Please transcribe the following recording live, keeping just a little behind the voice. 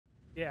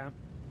Yeah.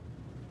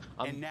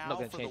 I'm not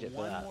going to change it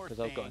for that because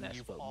I've got an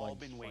S, but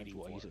mine's fine for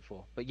what I use it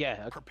for. But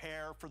yeah.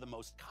 Prepare for the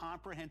most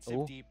comprehensive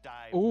Ooh. deep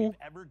dive Ooh. we've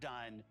ever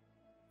done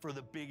for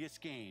the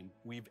biggest game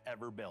we've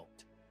ever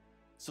built.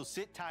 So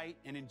sit tight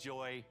and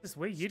enjoy This is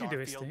way you to do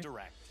it, STARFIELD Steve.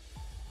 Direct.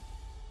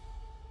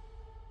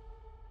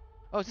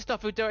 Oh, is this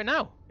STARFIELD Direct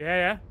now? Yeah,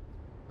 yeah.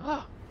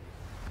 Ah.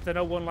 Don't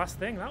know one last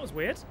thing. That was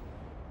weird.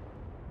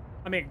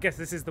 I mean, I guess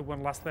this is the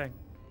one last thing.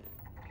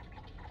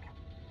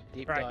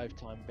 Deep Right. dive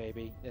time,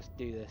 baby. Let's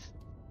do this.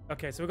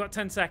 Okay, so we've got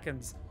 10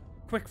 seconds.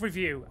 Quick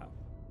review.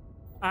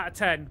 Out of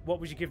 10, what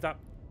would you give that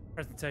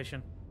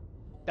presentation?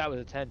 That was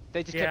a 10.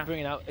 They just kept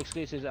bringing out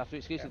exclusives after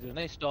exclusives, and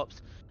they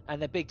stopped. And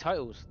they're big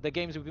titles. They're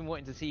games we've been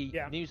wanting to see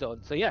news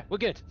on. So yeah, we're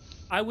good.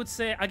 I would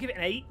say I give it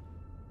an 8.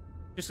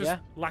 Just because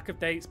lack of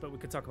dates, but we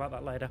could talk about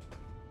that later.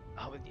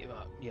 Oh,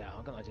 yeah,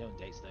 I've got an idea on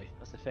dates though.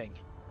 That's the thing.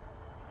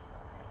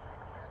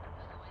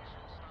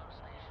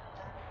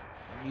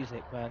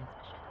 Music, man.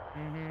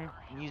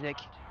 Music.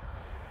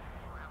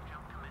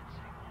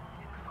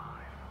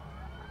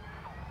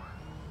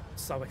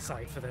 So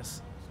excited for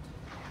this.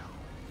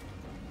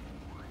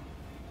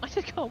 I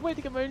just can't wait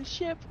to get my own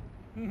ship.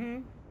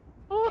 Hey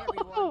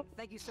everyone,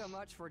 thank you so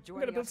much for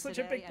joining us such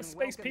today, a big and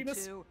space welcome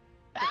penis. to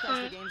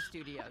Bethesda Game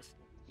Studios.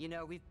 You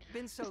know, we've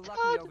been so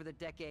lucky over the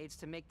decades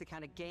to make the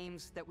kind of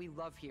games that we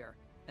love here,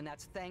 and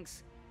that's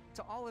thanks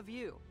to all of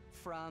you.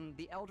 From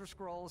the Elder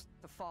Scrolls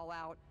to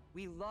Fallout,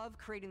 we love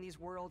creating these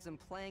worlds and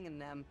playing in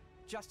them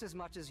just as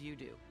much as you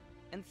do.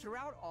 And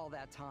throughout all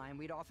that time,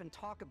 we'd often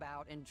talk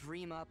about and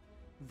dream up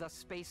the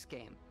space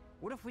game.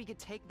 What if we could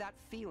take that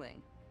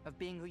feeling of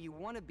being who you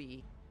want to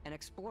be and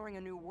exploring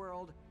a new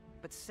world,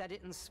 but set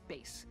it in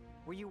space,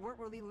 where you weren't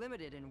really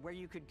limited in where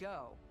you could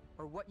go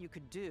or what you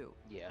could do?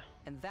 Yeah.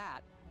 And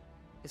that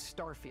is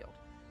Starfield.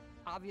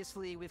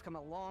 Obviously, we've come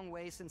a long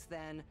way since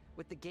then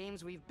with the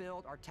games we've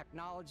built, our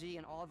technology,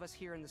 and all of us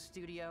here in the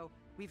studio.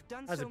 We've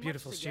done so much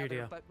together,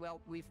 studio. but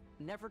well, we've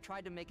never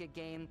tried to make a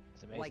game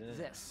like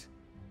this.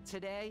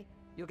 Today,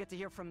 you'll get to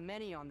hear from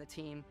many on the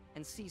team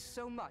and see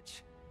so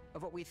much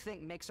of what we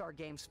think makes our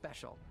game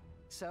special.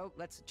 So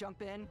let's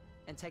jump in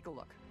and take a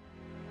look.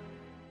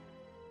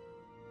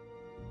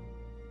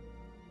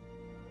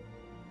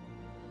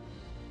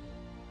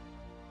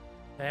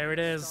 There it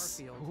is.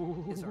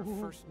 Starfield is our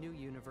first new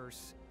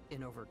universe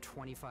in over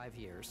 25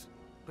 years.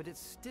 But it's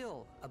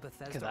still a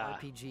Bethesda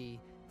RPG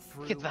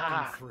through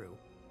and through,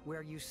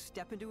 where you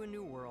step into a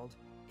new world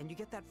and you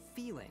get that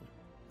feeling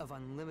of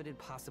unlimited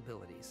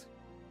possibilities.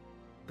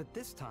 But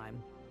this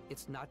time,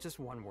 it's not just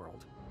one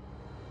world.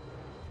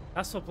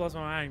 That's what blows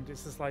my mind.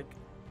 It's just like...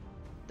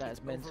 That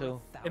is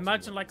mental.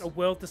 Imagine like a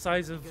world the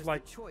size of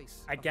like,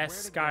 I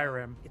guess,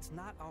 Skyrim. It's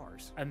not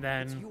ours. And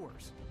then... It's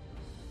yours.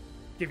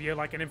 Give you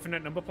like an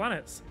infinite number of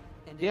planets.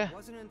 And it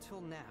wasn't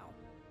until now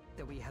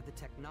that we had the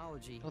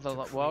technology all the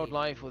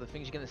wildlife, all the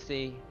things you're going to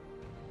see.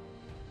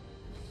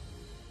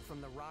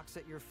 From the rocks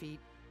at your feet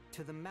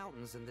to the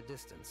mountains in the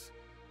distance,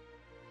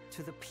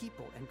 to the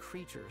people and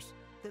creatures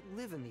that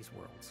live in these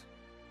worlds.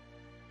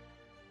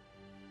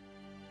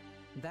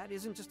 That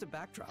isn't just a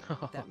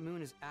backdrop. That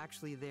moon is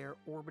actually there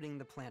orbiting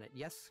the planet.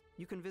 Yes,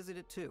 you can visit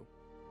it too.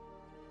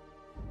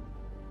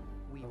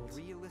 We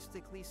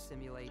realistically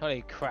simulate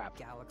Holy crap.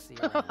 the galaxy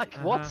around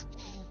it. What?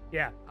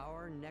 Yeah.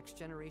 Our next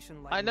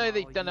generation I know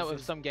they've done that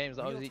with some games,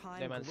 like obviously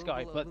No Man's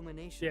Sky, but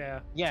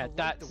yeah,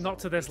 that's not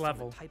to this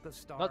level.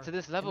 Not to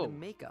this level. And the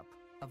makeup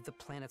of the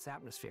planet's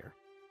atmosphere.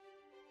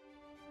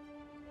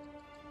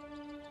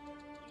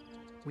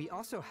 We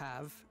also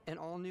have an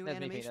all-new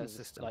animation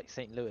system. Like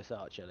St. Louis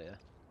Arch earlier.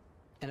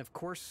 And of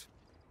course,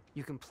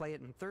 you can play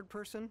it in third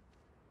person.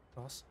 Of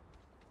course.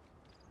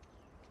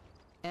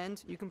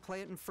 And you can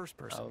play it in first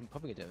person. I'm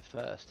probably gonna do it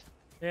first.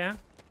 Yeah.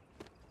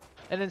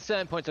 And then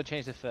certain points I'll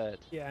change to third.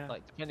 Yeah.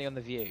 Like depending on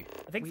the view.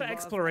 I think for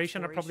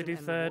exploration I'd probably do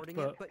third,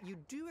 but you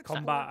do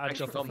combat I'd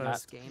go for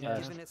first. first. Game,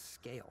 given its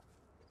scale.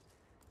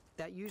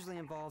 That usually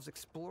involves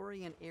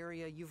exploring an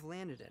area you've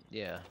landed in.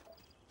 Yeah.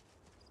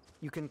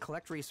 You can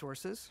collect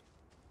resources.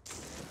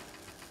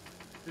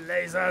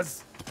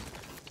 Lasers.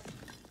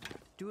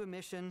 Do a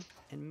mission,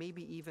 and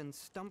maybe even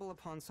stumble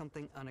upon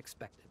something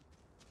unexpected.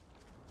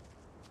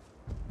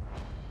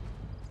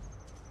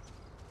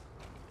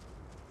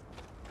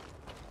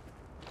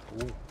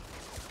 Ooh.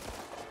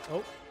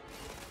 Oh.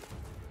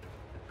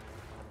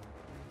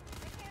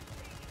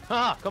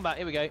 Ah, combat,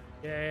 here we go.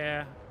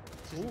 Yeah.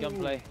 This is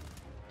gunplay.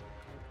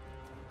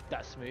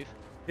 That's smooth.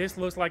 This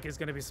looks like it's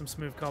going to be some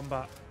smooth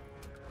combat.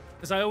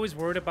 Because I always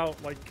worried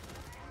about, like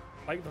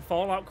the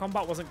Fallout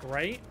combat wasn't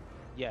great.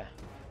 Yeah.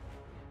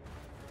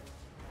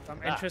 So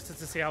I'm interested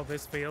to see how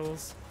this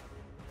feels.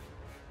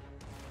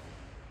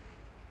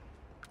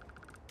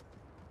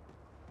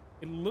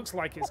 It looks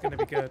like it's going to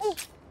be good.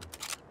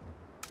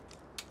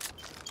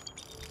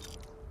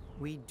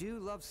 We do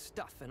love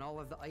stuff and all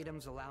of the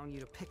items allowing you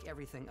to pick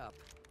everything up.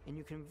 And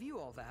you can view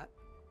all that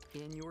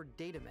in your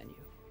data menu.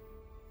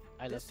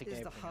 This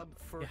is the hub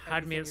for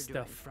everything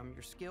you're doing, from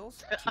your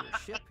skills to your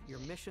ship, your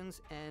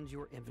missions, and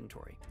your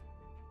inventory.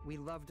 We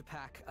love to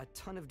pack a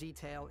ton of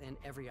detail in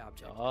every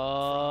object. Oh,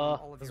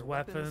 from all of There's your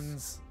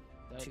weapons.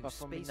 Don't to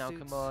buff on me space now,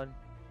 suits, come on.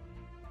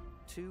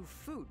 to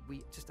food.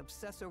 We just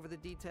obsess over the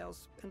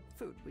details, and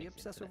food. We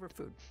obsess over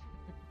food.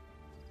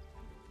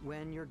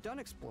 When you're done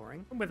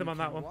exploring, I'm with him you on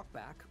that can one. walk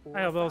back or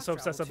I am also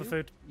fast obsessed travel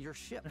over to food. your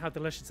ship. And how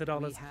delicious it all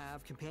We is.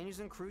 have companions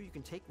and crew you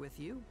can take with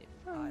you.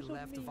 Oh, I so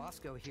left mean.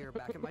 Vasco here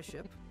back at my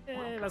ship.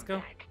 Hey, let's go.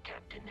 Back,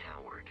 Captain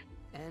Howard.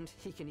 And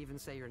he can even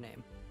say your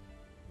name.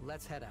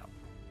 Let's head out.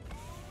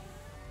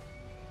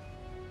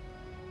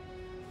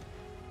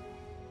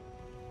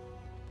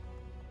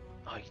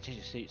 Oh, you can change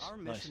your suits. Our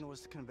Nice. mission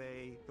was to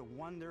convey the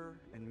wonder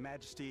and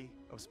majesty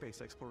of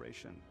space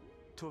exploration,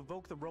 to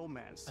evoke the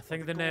romance. I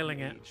think of the they're nailing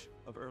golden it. age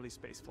of early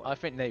spaceflight. I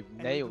think they've And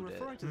nailed we've been it.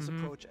 referring to this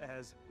Mhm. approach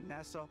as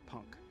NASA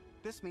Punk.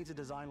 This means a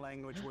design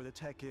language where the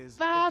tech is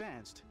That-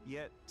 advanced,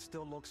 yet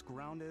still looks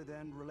grounded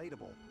and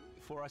relatable.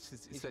 For us,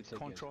 it's He's that so good.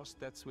 contrast.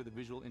 That's where the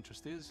visual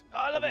interest is. Oh,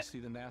 I love it.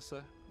 Obviously, the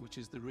NASA, which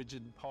is the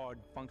rigid, hard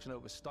function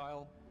over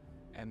style,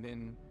 and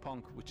then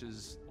Punk, which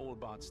is all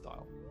about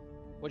style.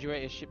 What do you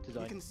rate his ship You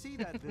design? can see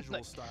that visual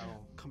Like-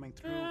 style coming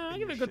through. I in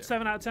give it your a good ship.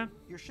 7 out of 10.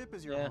 Your ship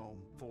is your Yeah.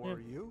 home for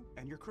you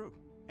and your crew.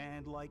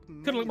 And like many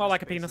look of more the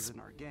like a spaces penis. in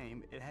our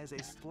game, it has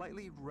a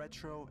slightly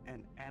retro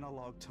and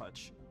analog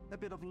touch. A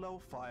bit of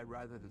lo-fi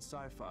rather than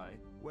sci-fi,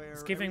 where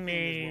It's giving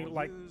everything is me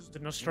like well-used, the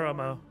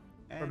Nostromo warm,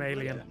 from and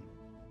Alien. written.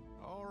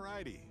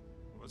 Alrighty.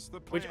 What's the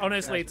plan? Which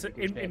honestly, it's, That's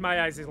in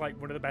my eyes, is like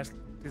one of the best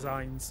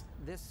designs.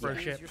 This For a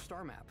is ship. your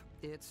star map.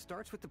 It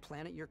starts with the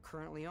planet you're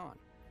currently on.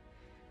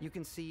 You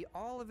can see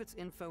all of its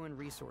info and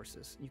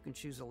resources. You can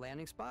choose a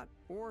landing spot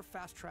or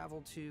fast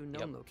travel to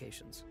known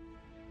locations.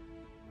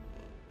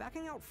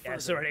 Backing out further, Yeah,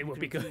 sorry, it you would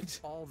be can view good.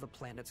 all the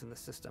planets in the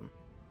system.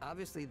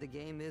 Obviously, the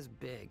game is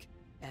big,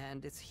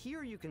 and it's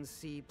here you can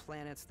see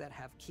planets that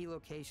have key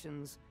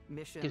locations,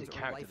 missions, Gives it or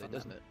character, life though, on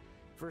doesn't them,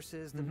 it?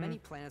 versus the many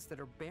planets that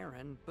are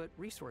barren but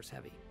resource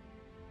heavy.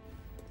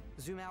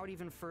 Zoom out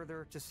even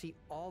further to see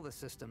all the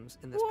systems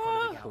in this part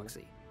of the Whoa.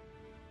 galaxy.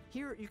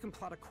 Here, you can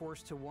plot a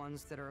course to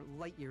ones that are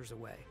light years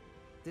away.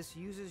 This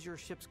uses your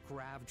ship's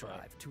grav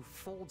drive to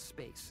fold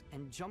space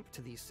and jump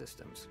to these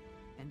systems.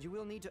 And you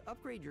will need to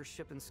upgrade your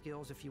ship and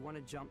skills if you want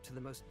to jump to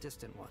the most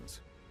distant ones.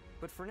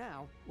 But for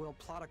now, we'll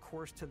plot a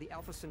course to the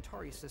Alpha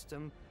Centauri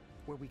system,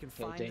 where we can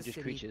Kill find the dangerous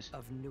city creatures.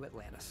 of New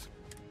Atlantis.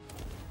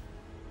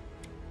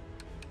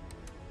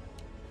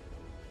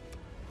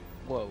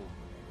 Whoa.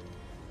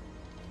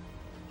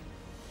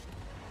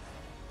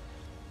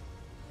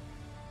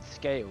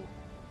 Scale.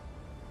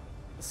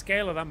 The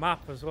scale of that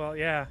map as well,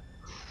 yeah.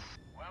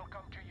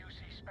 Welcome to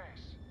UC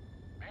Space.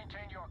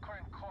 Maintain your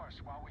current course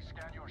while we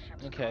scan your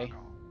ship's Okay.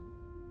 cargo.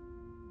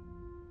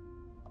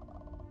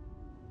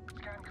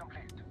 Scan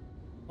complete.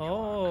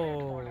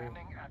 Oh, For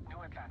landing at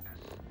New Atlantis.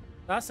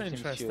 that's Seems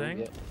interesting. chill,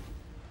 yeah.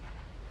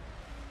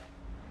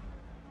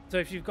 So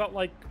if you've got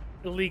like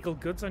illegal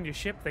goods on your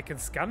ship, they can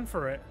scan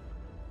for it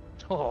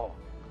Oh.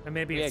 and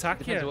maybe Yeah, 'cause it attack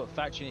depends you. on what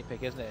faction you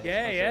pick, isn't it?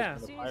 Yeah, Also, yeah.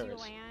 it's As kind soon of as you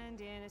pirates.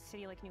 land in a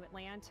city like New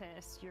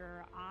Atlantis,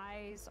 your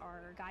eyes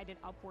are guided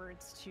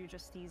upwards to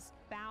just these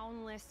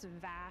boundless,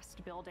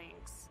 vast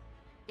buildings.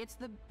 It's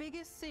the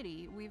biggest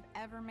city we've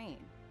ever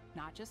made,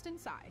 not just in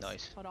size,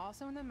 Nice. but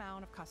also in the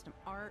amount of custom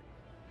art,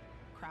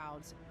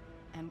 crowds,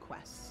 and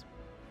quests.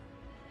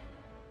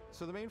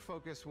 So the main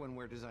focus when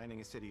we're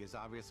designing a city is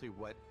obviously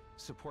what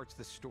supports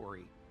the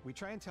story. We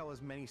try and tell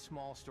as many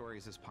small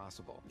stories as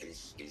possible.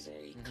 This is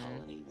a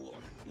Colony War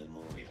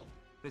memorial.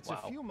 It's a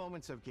few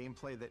moments of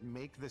gameplay that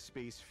make the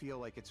space feel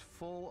like it's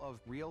full of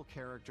real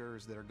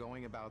characters that are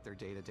going about their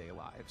day-to-day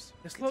lives.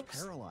 This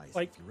looks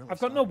like I've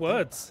got no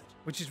words,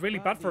 which is really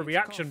bad for a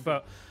reaction.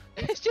 But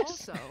It's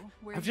just. Also,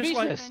 where I'm just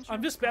like adventure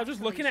I'm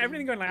just looking at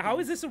everything, going like, how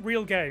is this a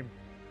real game?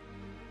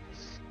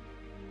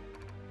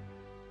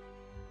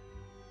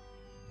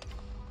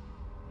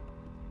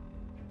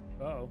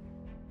 Oh.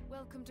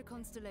 Welcome to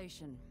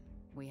Constellation.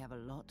 We have a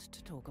lot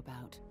to talk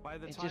about. By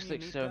the It time just you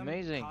looks meet so them,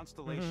 amazing.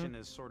 Constellation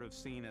is sort of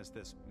seen as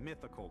this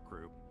mythical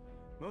group.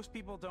 Most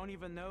people don't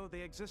even know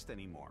they exist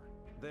anymore.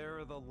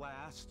 They're the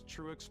last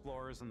true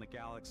explorers in the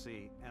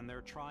galaxy, and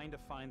they're trying to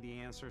find the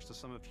answers to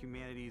some of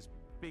humanity's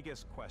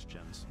biggest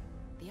questions.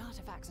 The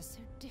artifacts are so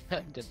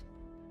different, Did-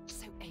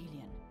 so alien.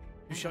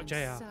 You And shot I'm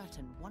JR.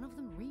 certain one of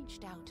them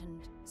reached out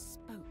and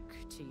spoke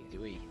to you.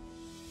 Do we?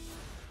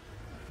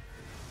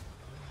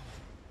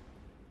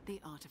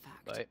 The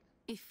artifact. Right.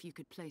 If you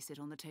could place it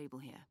on the table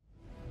here.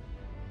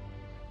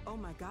 Oh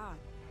my god.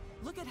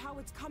 Look at how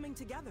it's coming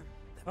together.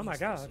 Oh my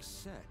God. A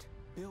set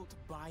built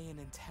by an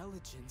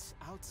intelligence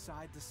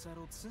outside the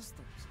settled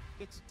systems.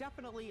 It's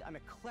definitely an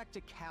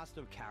eclectic cast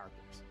of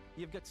characters.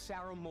 You've got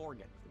Sarah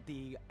Morgan,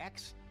 the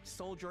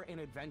ex-soldier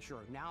and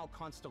adventurer, now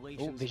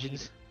Constellation's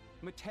Visions. leader.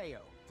 Mateo,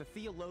 the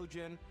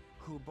theologian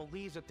who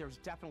believes that there's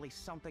definitely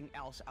something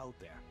else out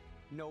there.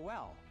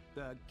 Noel,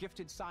 the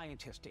gifted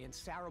scientist and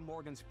Sarah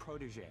Morgan's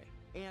protege.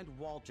 And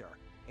Walter,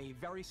 a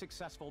very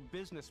successful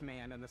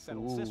businessman in the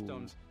settled Ooh.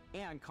 systems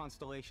and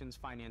Constellation's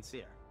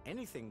financier.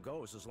 Anything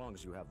goes as long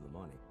as you have the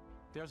money.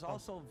 There's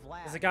also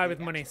Vlad. There's a guy with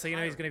money, so you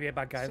know he's going to be a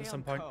bad guy at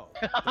some point.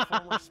 The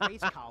former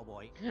space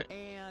cowboy,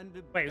 and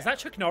wait, was that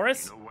Chuck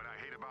Norris? You know what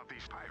I hate about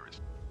these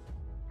pirates?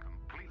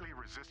 Completely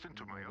resistant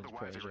to my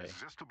otherwise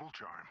irresistible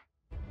charm.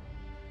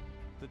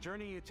 The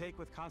journey you take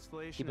with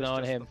Constellation Keep an eye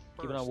on him.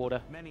 Keep an eye on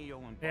Water. Many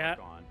you'll embark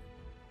on.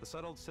 The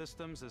Settled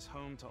Systems is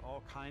home to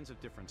all kinds of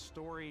different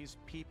stories,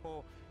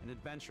 people, and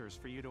adventures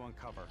for you to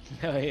uncover.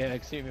 Oh yeah,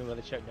 excuse me with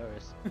a Chuck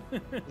Norris.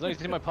 As long as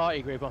it's in my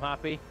party group, I'm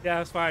happy. Yeah,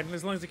 that's fine.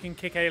 As long as it can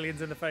kick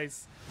aliens in the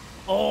face.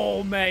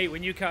 Oh, mate,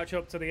 when you catch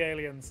up to the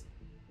aliens.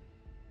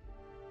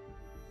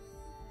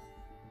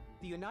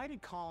 The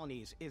United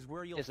Colonies is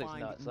where you'll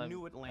find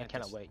New Atlantis. I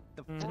cannot wait.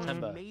 The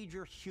first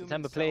major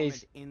human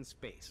settlement in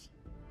space.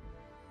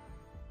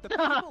 The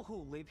people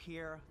who live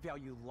here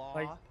value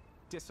law,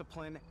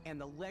 discipline, and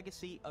the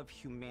legacy of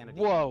humanity.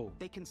 Whoa!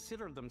 They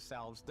consider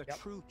themselves the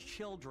true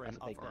children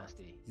of Earth.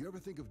 Nasty. You ever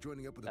think of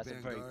joining up with That's the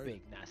Vanguard? a very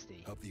big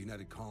nasty. Help the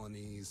United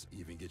Colonies,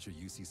 even get your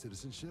UC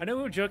citizenship? I know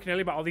we were joking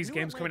earlier about all these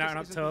games coming out in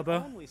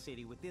October,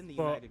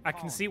 but I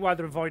can see why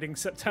they're avoiding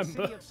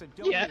September. The city of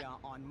Sidonia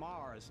on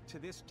Mars to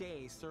this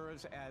day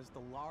serves as the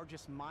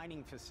largest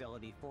mining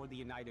facility for the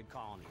United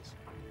Colonies.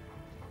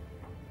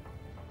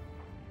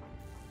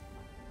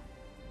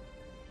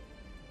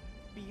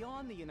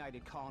 Beyond the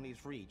United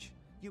Colonies' reach,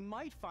 you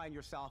might find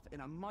yourself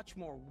in a much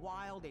more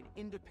wild and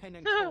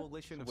independent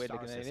coalition of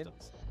star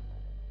systems.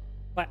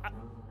 Like,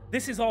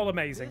 this is all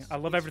amazing. I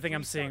love everything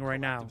I'm seeing right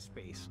now.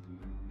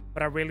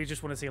 But I really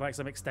just want to see like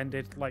some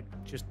extended, like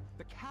just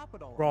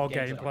raw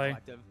gameplay.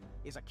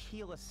 Is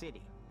Aquila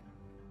City.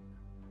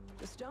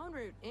 The Stone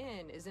Root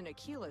Inn is an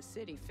Aquila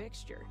City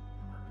fixture.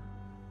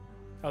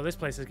 Oh, this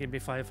place is gonna be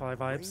Firefly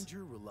vibes.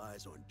 Ranger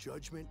relies on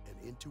judgment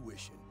and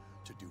intuition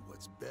to do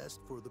what's best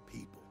for the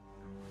people.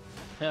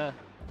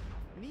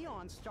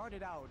 Neon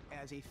started out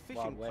as a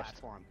fishing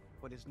platform,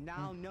 but is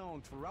now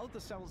known throughout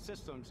the Settled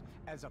Systems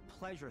as a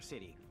pleasure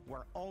city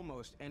where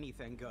almost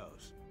anything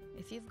goes.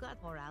 If you've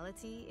got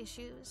morality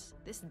issues,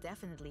 this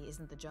definitely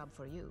isn't the job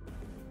for you.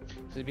 So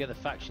there'd be other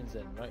factions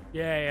then, right?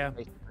 Yeah, yeah.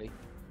 Basically.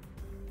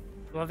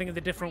 Well, I think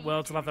the different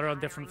worlds will have their own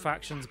different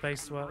factions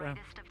based on of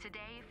today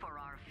for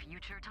our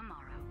future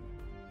tomorrow.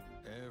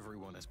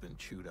 Everyone has been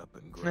chewed up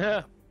and grown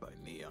up by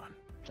Neon.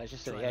 Pleasure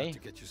Try City, not to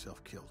get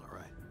yourself killed, all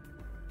right?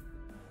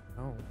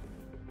 Oh.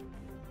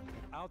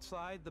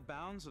 Outside the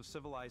bounds of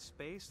civilized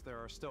space, there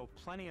are still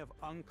plenty of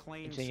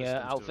unclaimed Interesting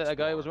systems outfit to that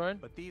guy explore, was wearing.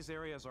 But these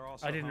areas are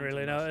also I didn't home to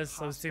really the most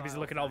notice. I was too busy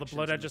hostile looking at all the factions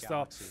blood. I in the just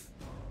thought.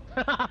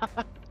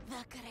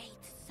 The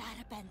great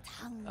serpent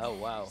hunger. Oh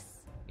wow.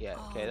 Yeah.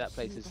 Okay, that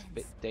place is a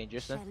bit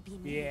dangerous then.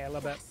 Yeah, a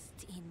little bit.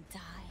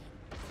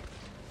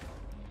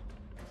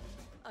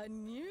 A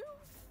new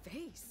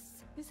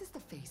face. This is the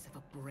face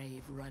of a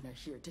brave runner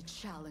here to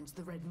challenge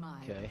the Red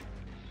Mine. Okay.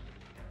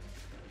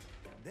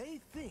 They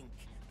think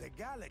the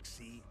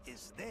galaxy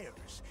is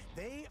theirs.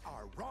 They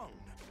are wrong.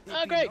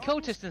 Oh great,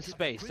 cultist in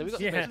space. So we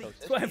got yeah, space cultists.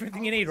 it's got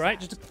everything you need, right?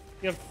 Just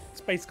you have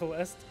space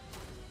cultist.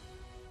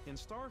 In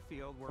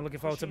Starfield, we're I'm looking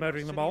forward to pushing our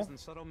murdering them all. cities and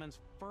settlements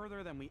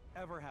further than we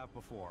ever have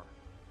before.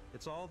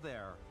 It's all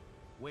there,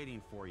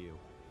 waiting for you.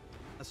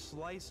 A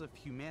slice of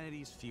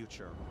humanity's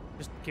future.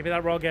 Just give me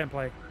that raw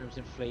gameplay.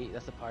 Crimson Fleet,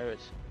 that's the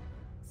pirates.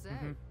 So,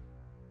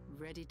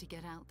 ready to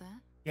get out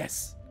there?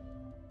 Yes.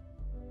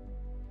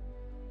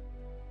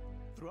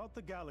 Throughout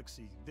the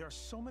galaxy, there are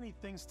so many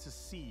things to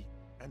see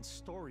and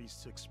stories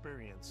to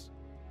experience.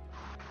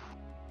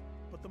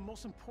 But the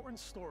most important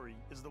story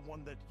is the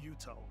one that you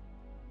tell.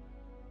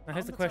 Now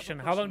here's I'm the type of question.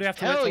 How long do we have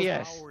to person wait who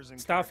till spends hours in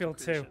Starfield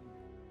character 2? creation,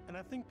 and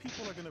I think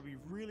people are going to be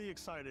really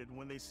excited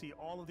when they see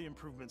all of the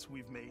improvements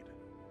we've made.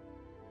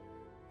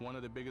 One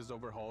of the biggest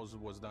overhauls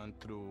was done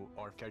through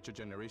our character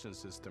generation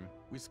system.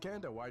 We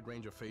scanned a wide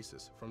range of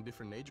faces from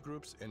different age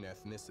groups and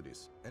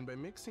ethnicities. And by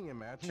mixing and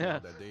matching Yeah. all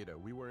that data,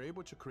 we were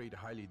able to create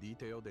highly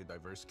detailed and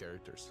diverse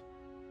characters.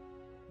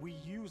 We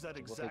use that What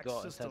they exact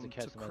got in system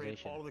terms to of create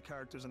customization. all of the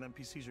characters and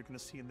NPCs you're going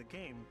to see in the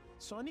game.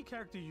 So any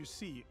character you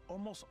see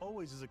almost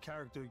always is a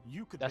character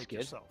you could That's make good.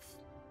 yourself.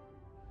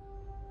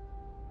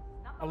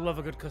 I love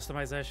a good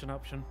customization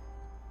option.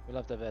 We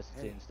love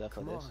diversity and stuff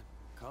Come like on, this.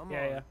 come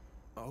Yeah, on. yeah.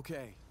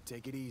 Okay,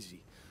 take it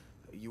easy.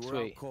 You were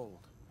Sweet. out cold.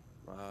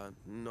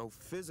 No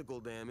physical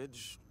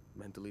damage.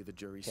 Mentally, the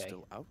jury's Okay.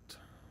 still out.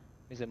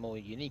 Is it more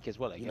unique as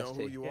well, I You guess, know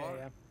too? who you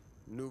are?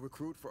 New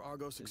recruit for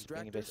Argos Just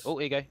bring a bit- Extractors? Oh,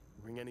 here you go.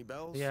 Ring any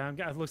bells? Yeah,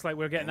 it looks like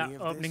we're getting Any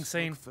that of opening this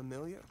scene. look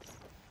familiar?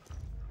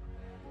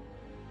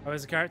 Oh,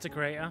 there's a character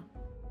creator.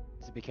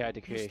 It's a big character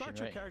You creation, start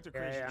your right? character Yeah,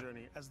 creation yeah.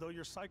 journey as though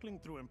you're cycling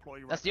through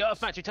employee That's the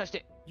records. artifact, you touched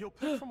it. You'll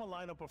pick from a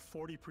lineup of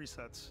 40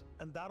 presets,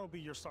 and that'll be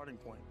your starting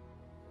point.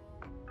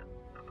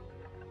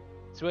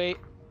 Sweet.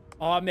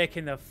 Oh, I'm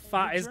making the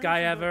fattest Your guy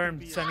journey ever can and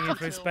be as sending him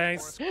through detailed or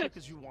as space. quick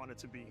as you want it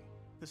to be.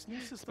 This new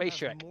system Space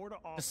has Shrek. more to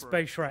offer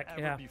Space Shrek, than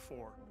ever yeah.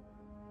 before.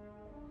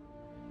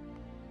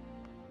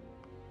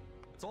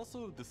 It's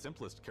also the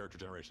simplest character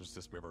generation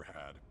system we ever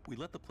had. We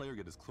let the player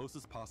get as close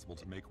as possible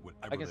to make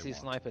whatever I can they see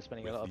want. Sniper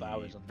spending a With lot of the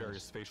hours on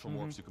various this. facial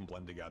morphs you can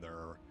blend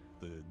together,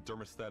 the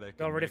dermesthetic.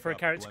 All ready for a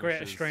character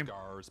creator stream.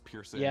 Scars,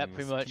 piercings, Yeah,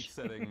 pretty much. teeth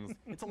settings.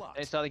 It's a lot.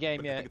 Let's start the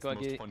game, but I yeah. think it's the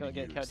most fun to Gotta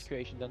get use. character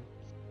creation done.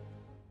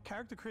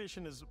 Character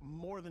creation is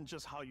more than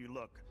just how you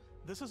look.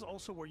 This is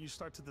also where you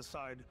start to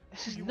decide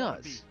This who is you want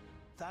to be. nuts.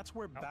 That's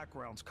where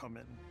backgrounds come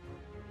in.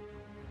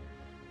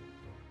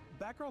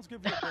 Backgrounds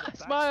give you a bit of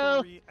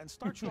Smile. backstory and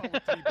start you out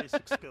with 3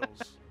 basic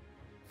skills.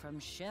 From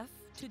chef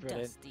to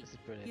Brilliant. Dusty. This is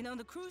brilliant. You know,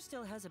 the crew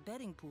still has a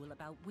betting pool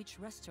about which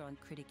restaurant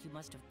critic you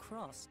must have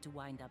crossed to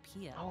wind up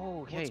here.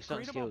 Oh, okay, What's certain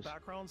great skills. about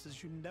backgrounds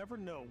is you never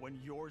know when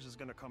yours is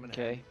going to come in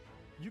Okay. handy.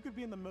 You could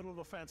be in the middle of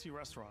a fancy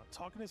restaurant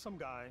talking to some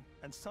guy,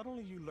 and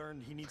suddenly you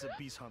learn he needs a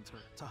beast hunter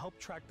to help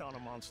track down a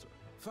monster.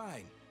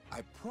 Fine.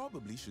 I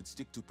probably should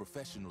stick to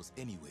professionals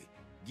anyway,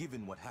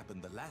 given what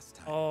happened the last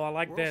time. Oh, I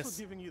like We're this.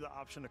 also giving you the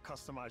option to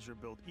customize your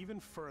build even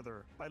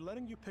further by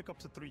letting you pick up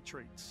to 3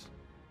 traits.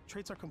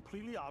 Traits are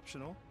completely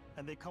optional,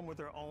 and they come with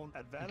their own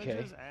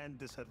advantages and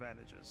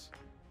disadvantages.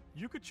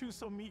 You could choose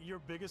to meet your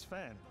biggest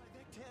fan.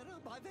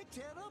 By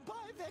Vectera,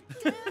 by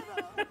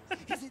Vectera!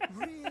 Is it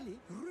really,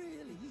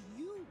 really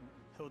you?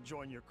 He'll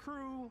join your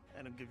crew,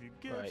 and he'll give you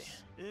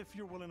gifts if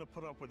you're willing to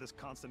put up with his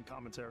constant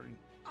commentary.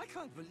 I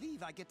can't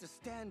believe I get to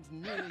stand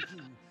near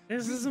you.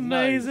 This is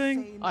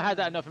amazing. I had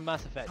that enough in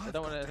Mass Effect. I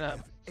don't want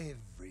to.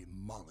 Every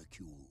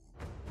molecule.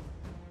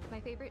 My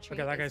favorite trait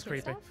Okay, that is guy's kid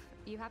creepy. stuff.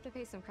 You have to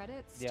pay some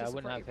credits Yeah, to I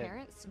support wouldn't your have him.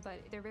 parents, but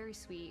they're very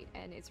sweet,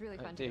 and it's really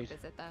fun to dude. go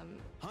visit them.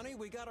 Honey,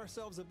 we got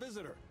ourselves a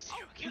visitor.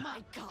 Oh my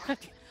god!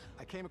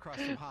 I came across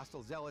some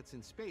hostile zealots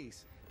in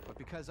space, but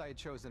because I had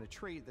chosen a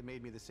trait that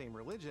made me the same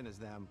religion as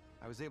them,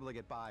 I was able to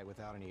get by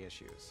without any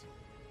issues.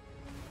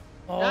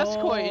 That's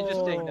quite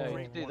interesting, though.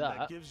 Great To do one that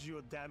that. gives you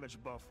a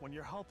damage buff when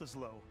your health is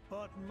low,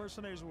 but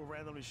mercenaries will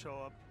randomly show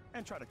up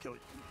and try to kill you.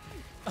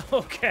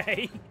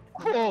 Okay.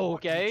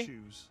 Okay.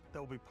 Choose.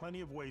 There will be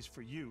plenty of ways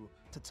for you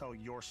to tell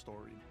your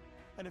story.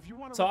 And if you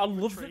want to So I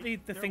love that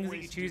the things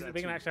that you choose that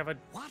they can actually have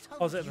a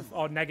positive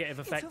or negative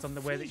effect on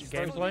the way that your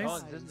game plays.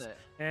 Isn't it?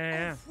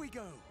 Yeah. We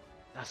go.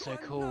 That's so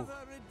cool. Another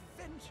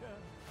adventure.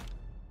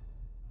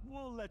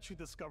 We'll let you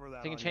discover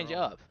that. So you on can change it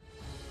your own.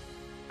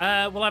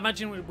 up. Well, I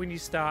imagine when you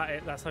start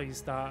it, that's how you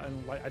start,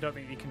 and like I don't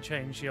think you can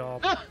change your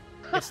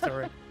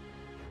history.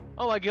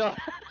 Oh my god.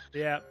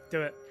 Yeah,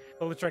 do it.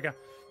 Pull the trigger.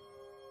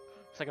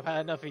 It's like I've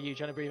had enough of you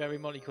trying to breathe every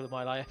molecule of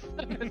my life.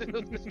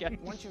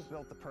 Once you've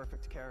built the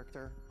perfect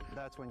character,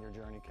 that's when your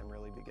journey can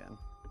really begin.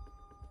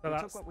 So We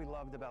that's took what we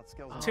loved about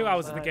skills 2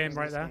 hours of the game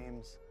right there.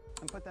 games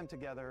and put them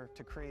together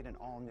to create an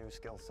all-new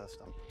skill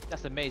system.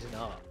 That's amazing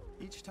art.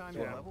 Each time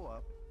Yeah. you level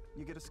up,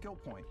 you get a skill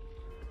point,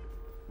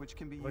 which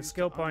can be With used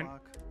skill to point.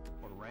 unlock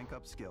or rank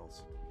up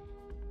skills.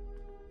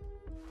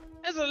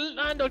 There's a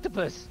land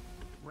octopus.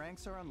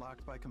 Ranks are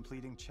unlocked by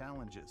completing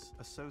challenges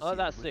associated Oh,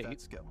 that's with sick.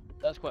 that skill.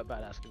 That's quite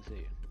badass, can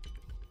see.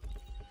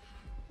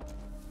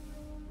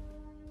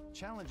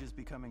 Challenges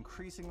become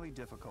increasingly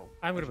difficult.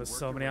 I'm gonna as you put work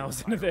so your many way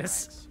hours up into higher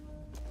this. ranks.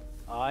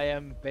 I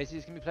am basically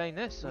just gonna be playing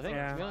this. I think.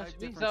 Yeah. To be honest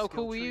with you, is Different that all skill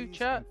cool with you, trees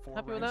chat? and 4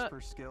 Happy with ranks that?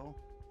 per skill.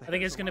 I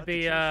think it's There's a gonna lot to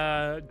be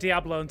choose from.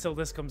 Diablo until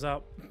this comes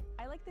out.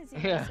 I like the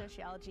Yeah.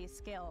 sociology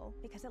skill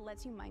because it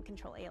lets you mind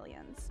control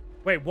aliens.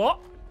 Wait, what?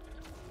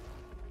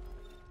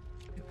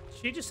 Did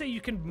she just say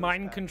you can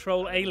mind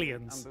control I'm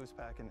aliens? boost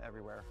packing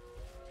everywhere.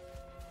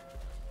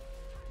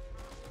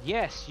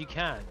 Yes, you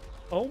can.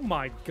 Oh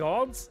my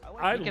god!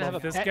 I You can have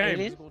love a this pet game.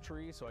 alien?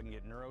 Tree so I can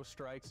get neuro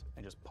strikes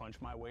and just punch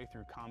my way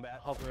through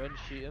combat. Hover in,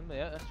 shoot him.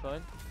 Yeah, that's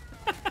fine.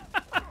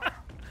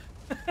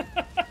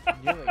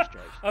 Neuro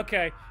strikes.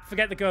 Okay,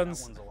 forget the guns.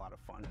 That one's a lot of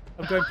fun.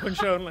 I'm going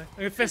punch only. I'm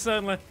going fist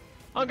only.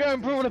 I'm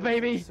going brawler,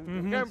 baby.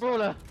 Mhm. Going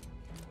brawler.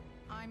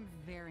 I'm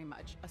very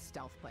much a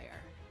stealth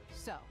player.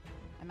 So,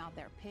 I'm out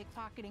there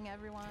pickpocketing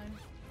everyone.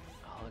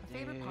 Oh, My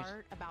favorite dude.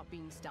 part about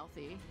being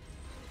stealthy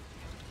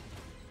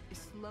is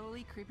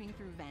slowly creeping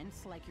through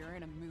vents like you're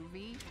in a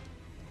movie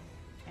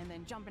and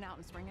then jumping out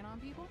and springing on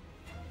people.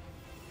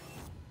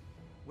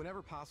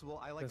 Whenever possible,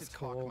 I like That's to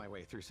talk cool. my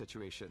way through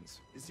situations.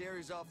 This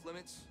area's off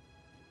limits.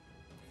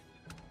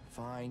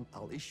 Fine,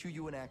 I'll issue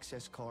you an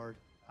access card.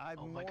 I'm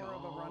Oh my more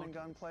of a God. run and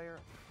gun player.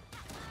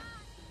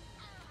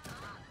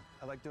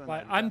 I like doing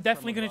Like, that I'm death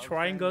definitely from going above to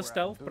try and thing go where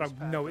stealth, but I boost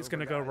pack know it's over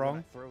going to go guys and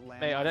wrong. throw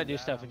land Mate, I don't do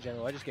down. stealth in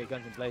general. I just get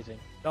guns and blazing.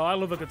 No, I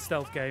love a good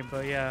stealth game,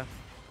 but yeah,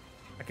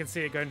 I can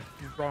see it going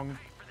wrong.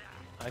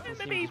 I can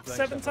see Maybe him just blowing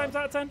 7 stuff times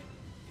up. out of 10.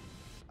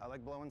 I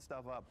like blowing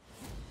stuff up.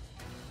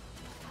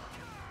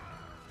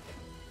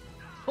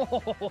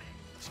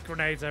 Just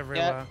grenades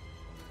everywhere.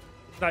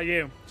 Is that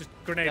you? Just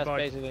grenade That's boy.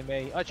 basically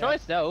me. I try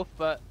stealth,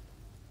 but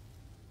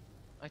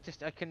I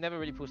can never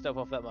really pull stealth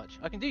off that much.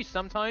 I can do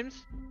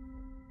sometimes,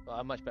 but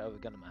I'm much better with a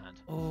gun in my hand.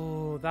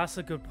 Oh, that's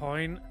a good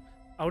point.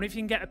 I wonder if you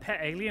can get a pet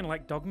alien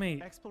like dog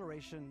meat.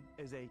 Exploration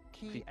is a If you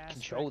key aspect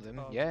control them,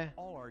 of yeah.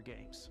 all our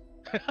games.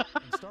 In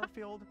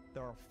Starfield,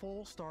 there are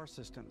full star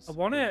systems. I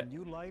want with it.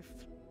 New life,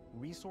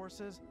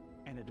 resources,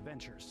 and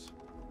adventures.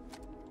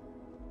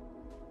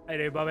 Hey,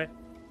 dude, Bobby.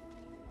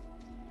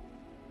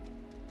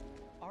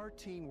 Our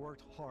team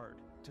worked hard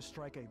to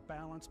strike a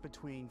balance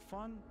between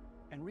fun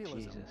and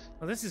realism. Jesus.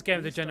 Well, this is Game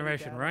of the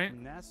Generation, right?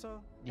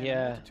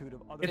 Yeah.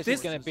 If This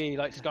is going to be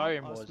like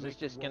Skyrim was. It's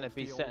just going to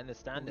be setting the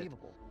standard.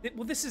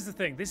 Well, this is the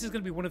thing. This is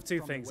going to be one of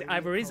two things. It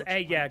either is A,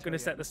 yeah, going to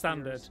set the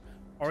standard,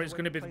 or it's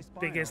going to be the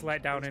biggest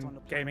letdown in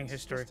gaming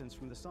history.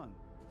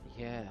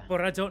 Yeah.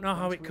 But I don't know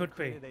how it could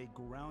be.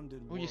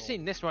 Well, you've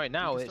seen this right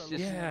now. It's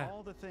just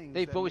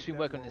they've always been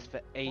working on this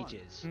for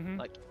ages,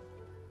 like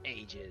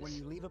ages. When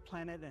you leave a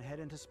planet and head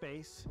into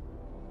space,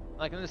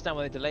 I can understand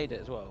why they delayed it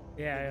as well.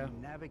 Yeah,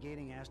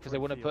 navigating because they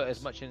want to put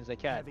as much in as they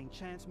can. Having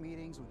chance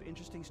meetings with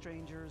interesting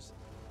strangers,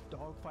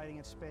 dogfighting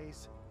in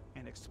space,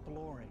 and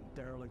exploring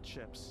derelict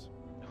ships.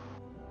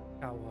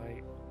 Can't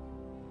wait.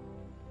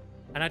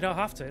 And I don't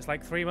have to. It's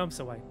like 3 months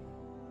away.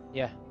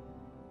 Yeah.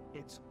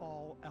 It's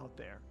all out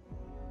there.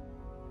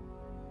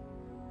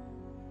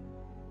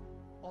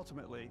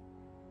 Ultimately,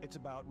 it's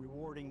about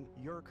rewarding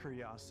your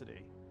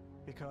curiosity,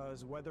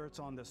 because whether it's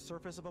on the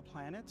surface of a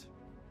planet,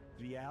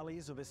 the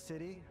alleys of a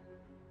city,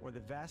 or the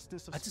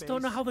vastness of I just space,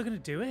 don't know how they're going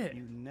to do it.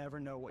 You never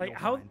know what Like,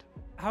 you'll find.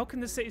 how can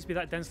the cities be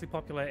that densely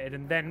populated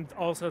and then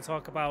also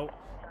talk about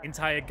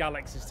entire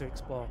galaxies to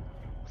explore?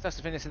 That's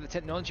the thing. They said the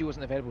technology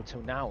wasn't available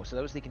till now, so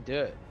those they can do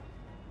it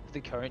for the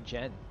current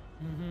gen.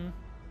 Mm-hmm. I'm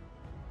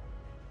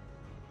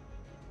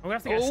gonna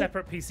have to get a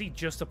separate PC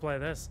just to play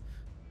this.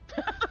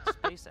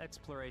 Space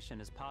exploration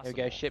is possible.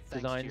 There we go, ship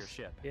thanks to designs. your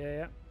ship.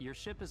 Yeah. Your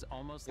ship is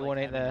almost Your like one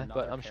ain't having there, but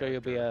another I'm sure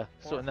you'll be character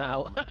sorting or that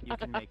out. home you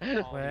can make all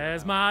your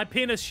Where's own. my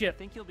penis ship? I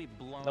think you'll be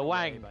blown The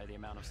away Wang. by the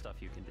amount of stuff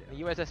you can do.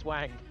 The USS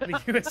Wang. The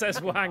USS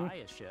You Wang. buy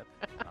a ship.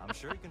 I'm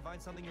sure you can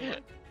find something you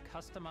like.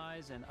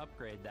 Customize and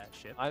upgrade that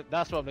ship.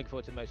 That's what I'm looking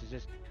forward to most. Is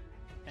just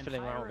And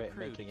filling hire around a with it,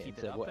 crew to making it keep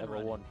into up and whatever I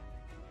running. want.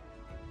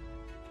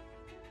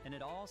 And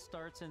it all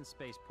starts in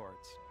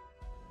spaceports.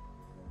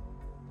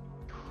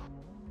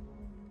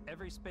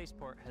 Every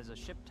spaceport has a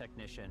ship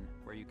technician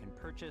where you can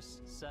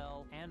purchase,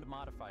 sell, and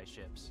modify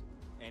ships.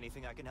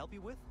 Anything I can help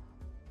you with?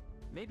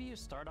 Maybe you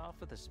start off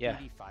with a Yeah.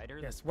 speedy fighter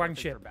Yes, that's Wang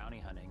perfect ship. for bounty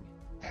hunting.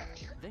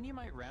 Then you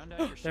might round out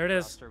your ship There it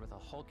is. roster with a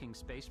hulking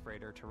space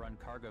freighter to run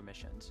cargo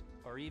missions,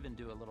 or even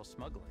do a little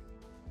smuggling.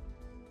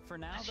 For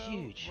now, That's though,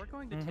 huge. we're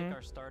going to take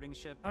our starting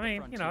ship to I the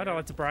mean, you know, I don't frontier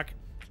like to brag.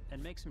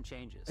 and make some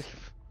changes.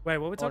 Wait,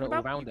 what are we talking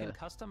about? You can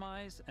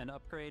customize and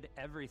upgrade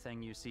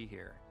everything you see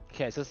here.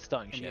 Okay, so that's the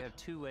starting And you ship. have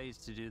 2 ways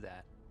to do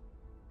that.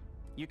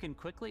 You can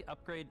quickly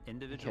upgrade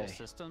individual Okay.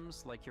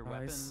 systems like your Nice.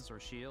 weapons or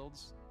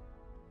shields,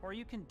 or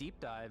you can deep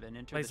dive and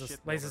enter the Lasers, ship.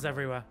 lasers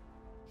everywhere.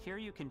 Here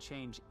you can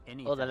change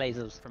anything. All the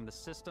lasers. From the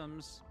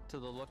systems to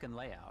the look and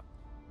layout.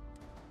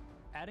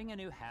 Adding a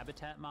new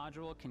habitat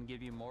module can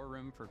give you more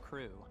room for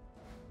crew.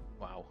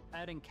 Wow.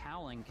 Adding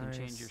cowling can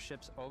change Nice. your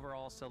ship's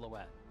overall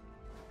silhouette.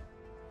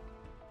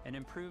 An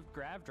improved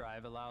grav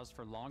drive allows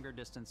for longer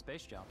distance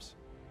space jumps.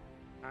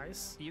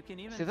 Nice. You can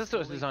even See, that's the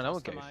sort of fully design I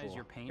would go customize for.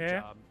 your paint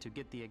Yeah. job to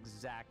get the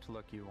exact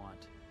look you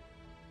want.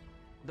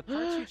 The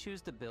parts you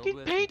choose to build He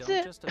with paints don't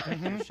it. just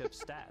affect your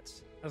ship's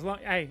stats. As long,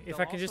 hey, if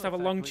They'll I can just also have a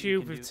affect long what you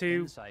tube can with do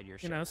 2, inside your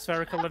you know, ship.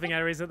 spherical living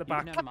areas at the You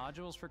can back. have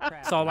modules for crafting.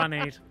 That's all I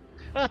need.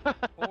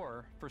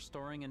 Or for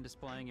storing and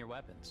displaying your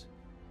weapons.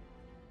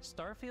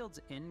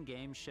 Starfield's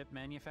in-game ship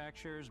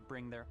manufacturers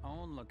bring their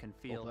own look and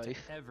feel to buddy.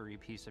 every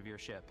piece of your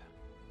ship.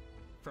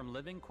 From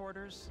living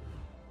quarters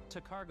to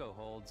cargo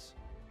holds.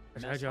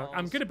 Actually, mess I'm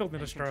halls, gonna build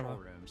an and control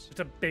Nostromo. rooms. Just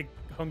a big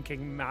hunking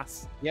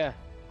mass Yeah.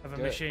 of a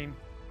do it. machine.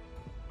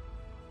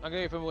 I'm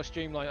going for more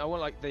streamlined. I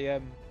want like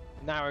the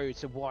narrow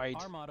to wide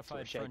Our sort modified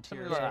of shape.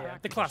 Frontier Something like is a that.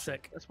 practical The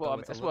classic. ship, That's but what I'm.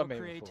 with a That's what I'm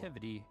little aiming for.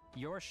 creativity,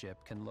 your ship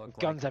can look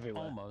guns like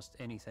everywhere. almost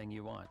anything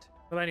you want.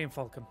 Millennium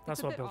Falcon. That's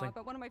It's what a I'm bit building. odd,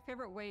 but one of my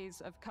favorite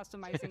ways of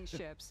customizing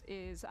ships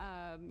is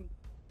I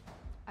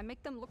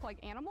make them look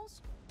like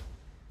animals.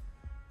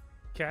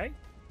 Okay.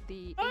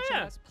 The Oh,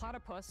 yeah. HMS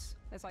Platypus,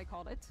 as I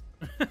called it.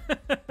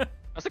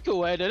 That's a cool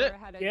way, did it? It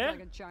had Yeah.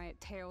 like a giant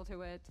tail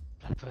to it.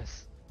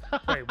 Platypus.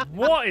 Wait,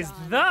 what is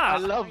Done that? I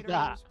love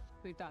that. spiders,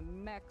 We've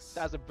done mechs.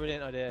 That's a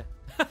brilliant idea.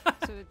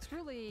 So it's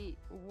really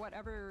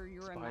whatever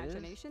your Spiders?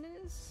 imagination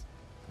is.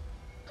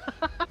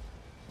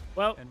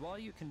 Well, And while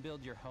you can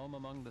build your home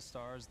among the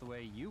stars the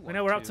way you want we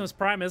know where Optimus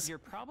Prime is. you're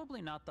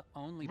probably not the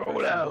only Roll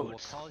person who out. will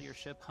call your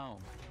ship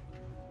home.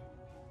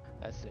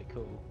 That's so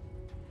cool.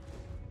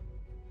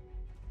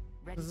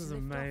 Ready This to is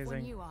lift off when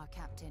amazing. you are,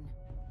 Captain.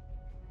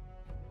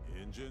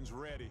 Engines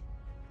ready.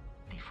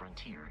 The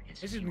frontier is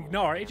Just fueled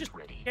ignore it. It and just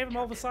ready, gave him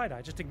all the Captain. side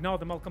eye. Just ignore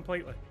them all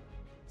completely.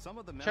 Some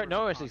of the Chuck members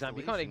Norris of example,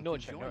 you can't Constellation ignore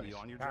can Chuck join Norris. you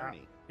on your Ah.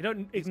 journey. You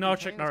don't These ignore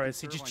Chuck companions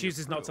Norris. He can just serve on your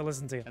chooses not to crew,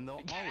 listen to you. And they'll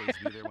always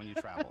be there when you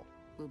travel.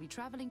 We'll be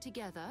traveling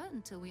together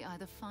until we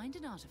either find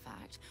an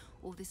artifact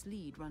or this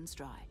lead runs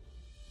dry.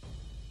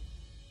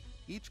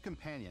 Each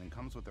companion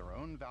comes with their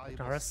own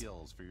valuable Norris.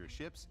 skills for your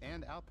ships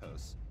and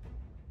outposts,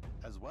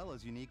 as well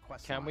as unique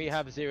quest Can we lines.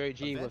 have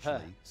 0G with her?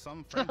 Eventually,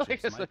 some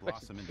friendships That's might the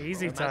blossom into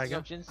Easy, romance. Tiger.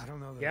 Options? I don't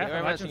know that Yeah, There I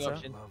are imagine matching so.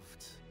 options.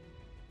 loved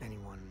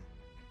anyone.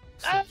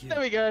 There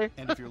we go.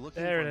 And if you're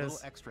looking There for it a is.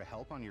 little extra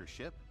help on your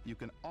ship, you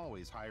can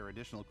always hire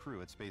additional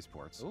crew at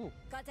spaceports. Ooh.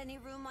 Got any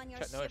room on your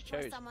Chuck Norris ship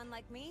for chose. someone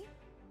like me?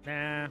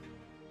 Nah.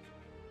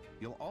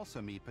 You'll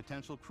also meet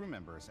potential crew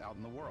members out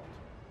in the world.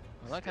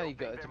 I like how you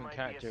got different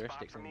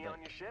characteristics and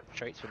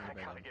traits when you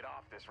bring them.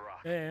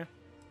 Yeah.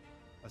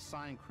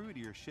 Assign crew to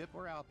your ship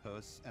or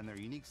outposts, and their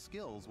unique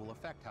skills will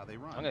affect how they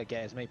run. I'm gonna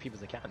get as many people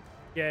as I can.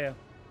 Yeah.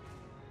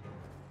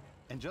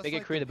 And just bigger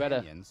like crew, the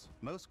better.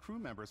 Most crew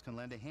members can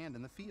lend a hand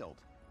in the field.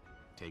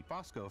 Take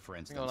Bosco, for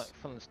instance. You know, like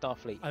from the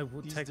Starfleet. I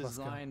would He's take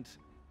designed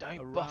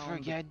Don't buffer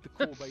again. the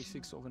core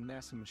basics of a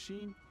NASA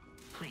machine.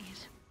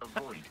 Please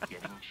avoid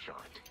getting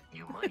shot.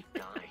 You might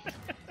die.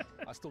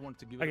 I still wanted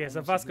to give Okay, it so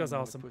almost Vasco's a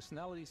human awesome.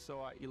 personality,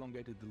 so I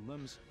elongated the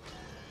limbs.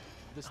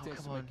 This Oh, tends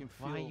to come on. make him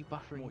Why are feel you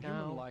buffering more now?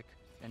 human-like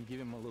and give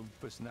him a little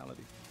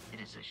personality. It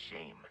is a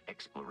shame.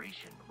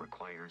 Exploration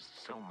requires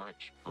so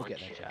much We'll get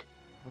there, bloodshed. chap.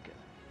 We'll get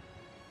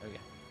there. Okay.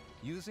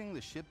 Using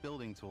the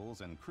shipbuilding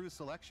tools and crew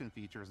selection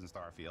features in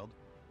Starfield,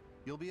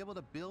 you'll be able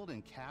to build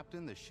and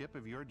captain the ship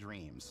of your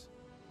dreams.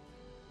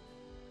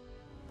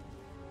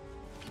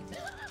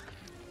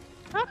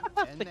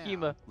 And The now,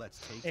 humor.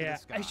 let's take to Yeah, the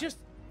sky. it's just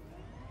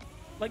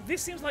like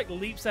this seems like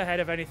leaps ahead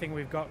of anything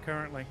we've got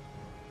currently.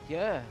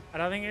 Yeah.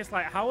 And I think it's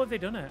like, how have they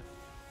done it?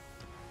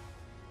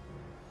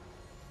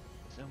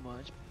 So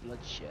much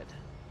bloodshed.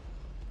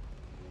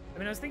 I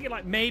mean, I was thinking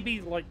like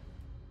maybe like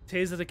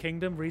Tears of the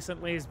Kingdom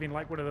recently has been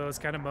like one of those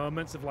kind of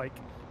moments of like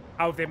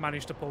how have they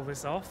managed to pull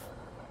this off?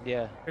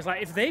 Yeah. It's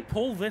like if they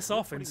pull this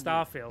off in Putting you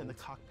Starfield, in the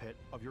cockpit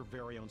of your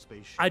very own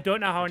spaceship. I don't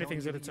know how and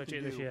anything's telling going you to that you touch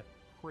it can this do year.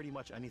 Pretty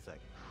much anything,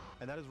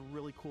 and that is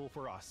really cool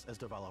for us as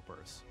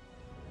developers.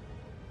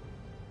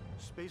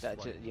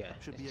 Spaceflight yeah,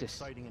 should be it's just-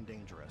 exciting and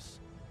dangerous,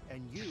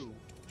 and you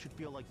should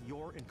feel like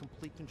you're in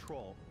complete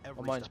control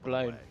every My mind's step of the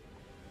blown. way.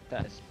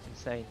 That is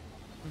insane.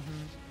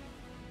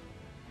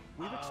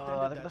 We've Oh,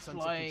 extended the that sense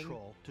flying. of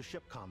control to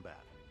ship combat.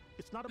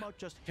 It's not about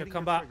just Ship hitting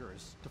combat. your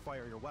triggers to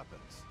fire your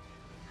weapons.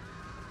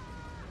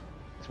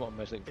 That's what I'm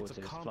most looking forward It's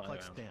a to, is flying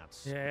complex around.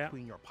 dance Yeah.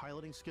 between your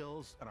piloting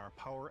skills and our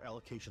power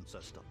allocation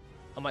system.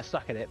 I might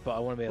suck at it, but I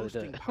want to be able to do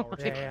Boosting it. power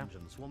to Yeah, the yeah.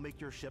 engines will make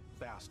your ship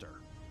faster.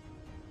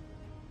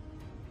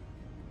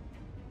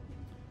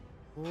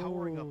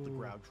 Powering up the Ooh.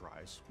 ground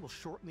drives will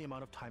shorten the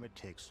amount of time it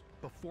takes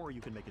before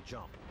you can make a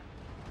jump.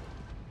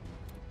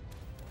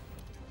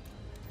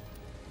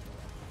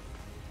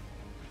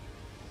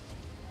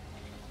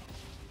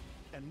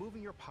 And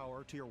moving your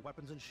power to your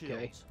weapons and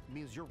shields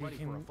means you're ready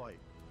for a can- fight.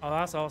 Oh,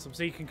 that's awesome.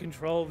 So you can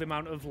control the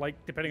amount of like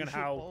depending You on should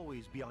how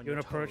always be on you your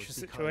approach toes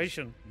the because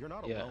situation. You're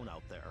not Yeah. alone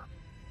out there.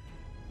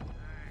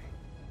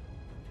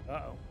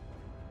 Uh-oh.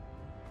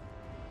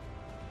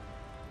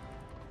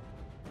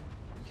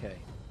 Okay.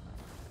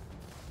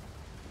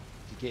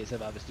 To get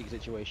yourself out of a sticky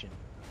situation.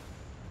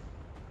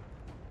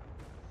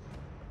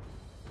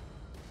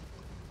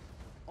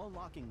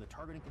 Unlocking the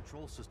targeting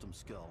control system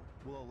skill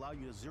will allow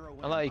you to zero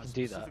in I like you on can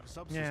do that.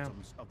 specific Yeah.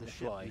 subsystems of the The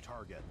ship fly. you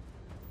target.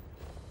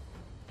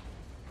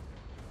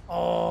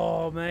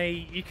 Oh,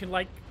 mate, you can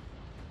like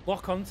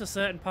lock onto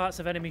certain parts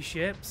of enemy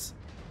ships.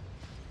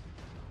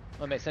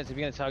 Well, it makes sense if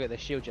you're going to target the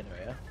shield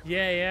generator.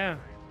 Yeah, yeah.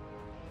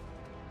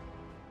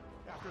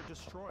 After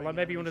destroying Well, like an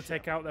maybe you enemy want to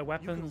take ship, out their you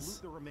can weapons.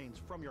 loot the remains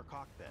from your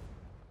cockpit.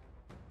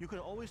 You can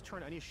always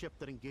turn any ship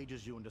that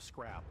engages you into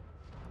scrap.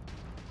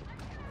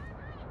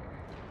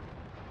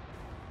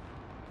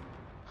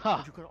 Huh.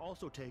 But you can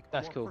also take a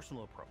That's more cool.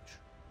 personal approach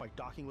by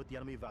docking with the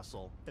enemy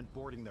vessel and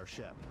boarding their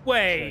ship.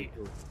 Wait.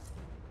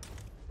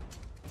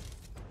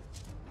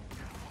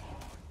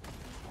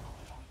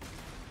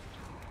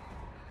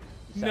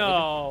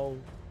 No.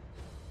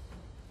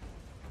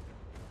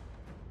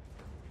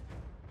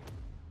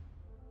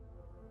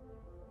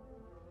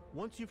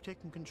 Once you've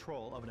taken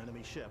control of an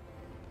enemy ship,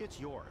 it's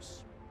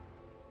yours.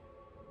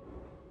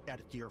 Add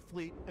it to your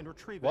fleet and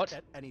retrieve What? it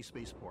at any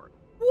spaceport.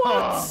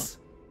 What?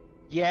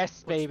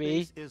 Yes, But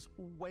baby. space is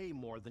way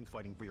more than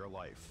fighting for your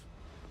life.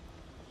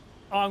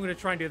 Oh, I'm going to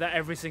try and do that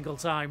every single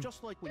time.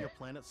 Just like when you're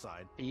planet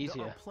side, there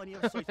Easier. are plenty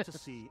of sights to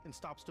see and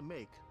stops to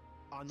make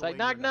on It's the like, way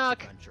knock, to your next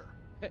knock. adventure.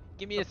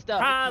 Give me your stuff.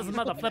 Surprise, These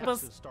mother massive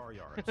flippers. Star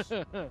yards.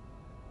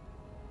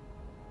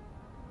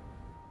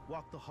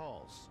 Walk the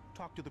halls,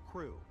 talk to the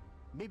crew,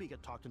 maybe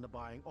get talked into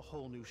buying a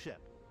whole new ship.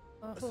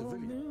 A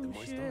civilian whole in new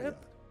my star yard.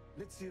 ship.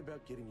 Let's see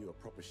about getting you a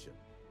proper ship,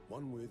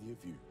 one worthy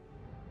of you.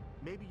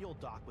 Maybe you'll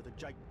dock with a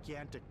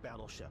gigantic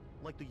battleship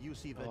like the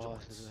UC Oh,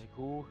 Vigilance. this is really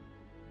cool.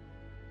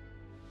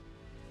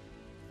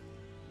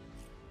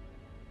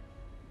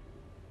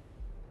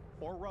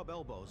 Or rub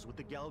elbows with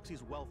the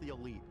galaxy's wealthy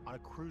elite on a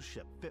cruise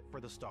ship fit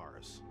for the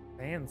stars.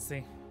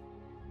 Fancy.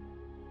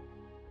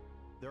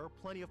 There are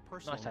plenty of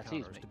personal Nice tattoos,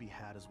 encounters mate. to be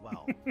had as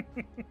well.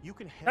 You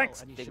can hail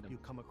Thanks. any Digging ship them. you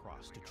come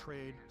across to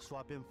trade,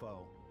 swap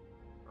info,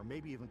 or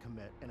maybe even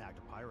commit an act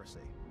of piracy.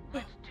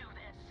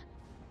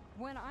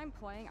 When I'm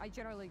playing, I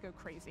generally go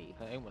crazy.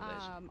 I ain't one of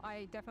those.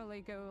 I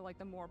definitely go like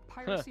the more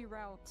piracy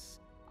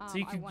routes. So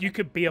you I could- wanna you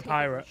could be a take over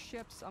pirate.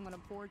 Ships. I'm gonna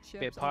board ships.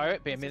 Be a I'm pirate,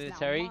 like, be a this is now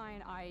military,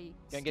 mine. I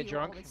go and get steal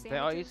all drunk, the play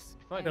ice, sandwiches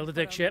fine. Build a and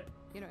dick put 'em, ship.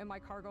 you know, in my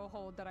cargo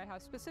hold that I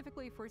have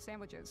specifically for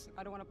sandwiches.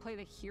 I don't want to play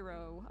the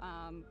hero,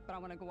 but I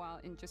want to go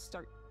out and just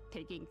start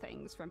taking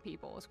things from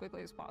people as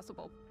quickly as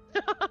possible.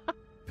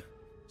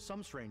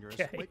 Some strangers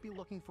Okay. might be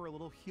looking for a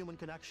little human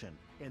connection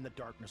in the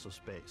darkness of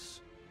space.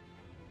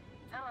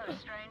 Hello,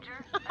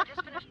 stranger. I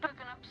just finished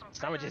cooking up some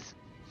Sandwiches.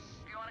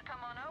 If you want to come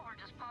on over,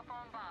 just pop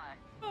on by.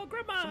 Oh,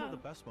 Grandma! Some of the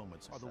best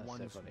moments are the That's so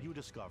ones funny. you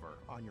discover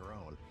on your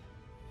own.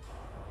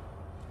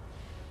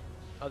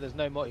 Oh, there's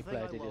no The thing I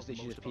multiplayer, did it? love It's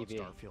literally most just about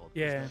PvE. Starfield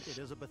Yeah. is that it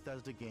is a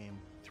Bethesda game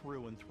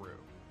through and through.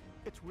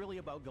 It's really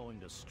about going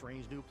to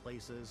strange new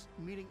places,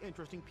 meeting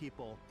interesting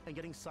people, and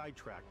getting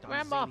sidetracked on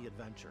Grandma. zany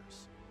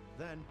adventures.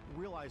 Then,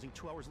 realizing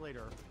 2 hours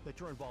later that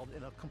you're involved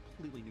in a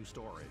completely new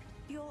story.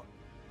 You're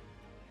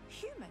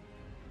human.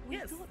 We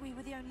thought we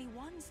were the only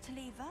ones to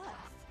leave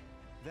Earth.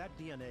 That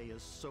DNA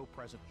is so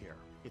present here.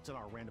 It's in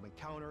our random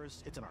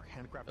encounters, it's in our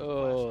handcrafted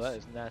Oh,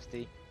 quests. that is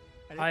nasty.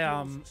 And it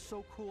I feels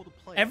so cool to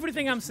play.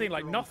 everything and I'm just seeing, make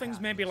like your own nothing's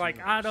path maybe in like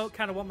this I universe. don't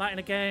kind of want that in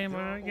a game. There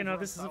Or, are you know,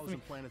 over this is 1,000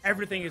 something. planets out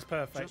Everything there, is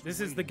perfect. just This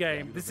is the waiting for you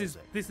game. to This is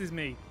visit.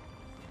 me.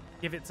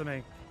 Give it to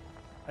me.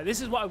 This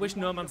is what I wish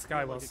We No want you Man's to Sky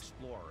feel like was.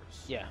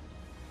 explorers. Yeah.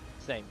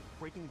 Same.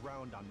 Breaking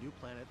ground on new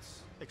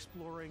planets,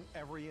 exploring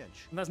every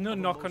inch. And that's no of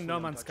a knock on mostly No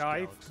Man's untouched Sky.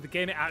 galaxy. The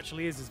game it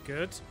actually is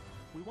good.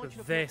 We But want you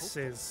to feel this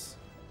hopeful. is.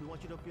 We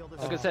want you to feel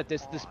this Like I said,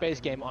 this the space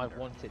game I've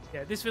wanted.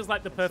 Yeah, this feels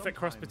like the perfect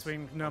cross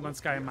between No Man's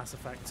Sky and Mass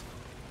Effect.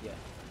 Yeah.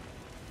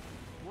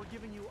 We're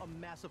giving you a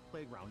massive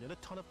playground and a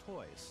ton of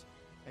toys,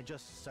 and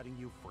just setting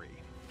you free.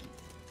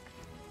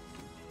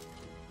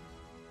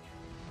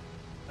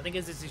 I think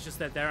this is just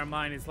that there in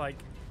mind is like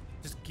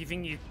just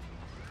giving you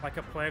like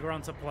a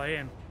playground to play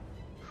in.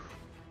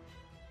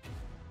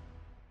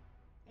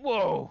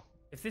 Whoa!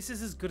 If this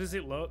is as good as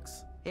it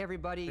looks, Hey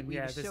everybody, then we've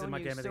yeah, this is shown my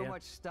you game of the so year.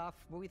 much stuff,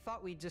 but we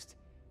thought we'd just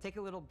take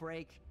a little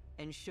break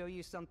and show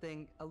you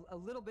something a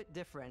little bit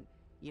different.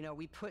 You know,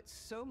 we put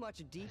so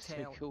much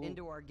detail cool.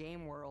 into our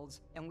game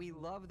worlds, and we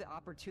love the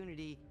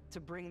opportunity to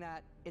bring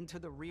that into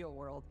the real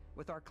world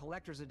with our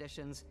collector's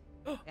editions.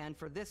 And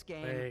for this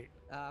game, Wait.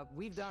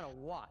 we've done a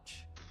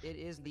watch. It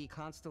is the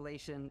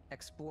Constellation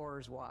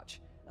Explorer's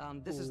Watch.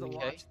 This is the Okay.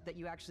 watch that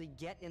you actually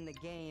get in the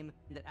game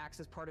that acts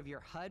as part of your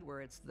HUD, where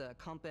it's the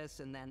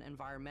compass and then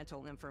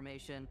environmental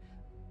information.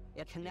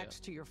 It connects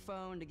to your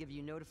phone to give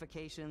you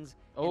notifications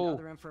and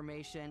other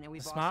information. And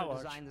we've also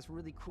smartwatch. designed this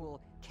really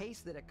cool case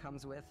that it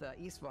comes with,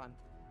 Istvan.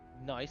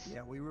 Nice.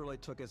 Yeah, we really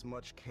took as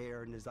much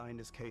care in designing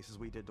this case as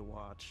we did the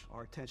watch.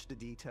 Our attention to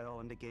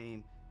detail in the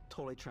game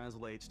totally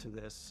translates to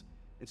this.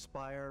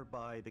 Inspired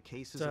by the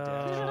cases Duh.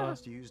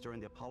 adaptations used during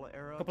the Apollo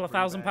era. Couple of to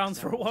bring £1,000 back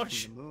for a samples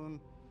watch. from the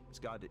moon. It's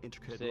got an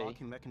intricate See.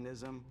 locking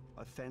mechanism,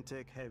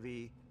 authentic,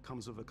 heavy,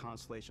 comes with a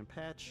Constellation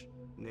patch,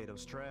 NATO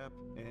strap,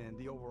 and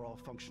the overall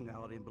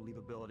functionality and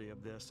believability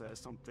of this as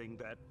something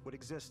that would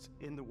exist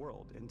in the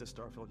world, in the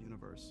Starfield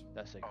universe.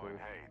 That's so cool.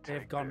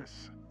 They've gone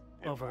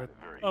over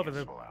over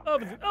the top. Oh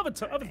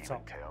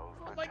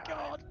my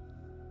god!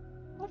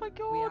 Oh my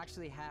god! We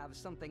actually have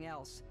something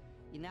else.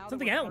 Now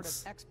Something that we're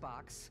else? part of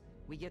Xbox,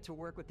 we get to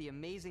work with the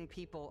amazing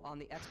people on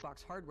the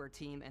Xbox hardware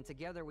team, and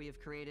together we have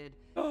created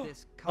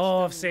this custom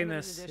Oh, I've seen limited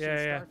this. edition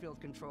Yeah, yeah. Starfield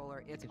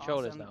controller. It's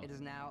Controllers awesome. now. It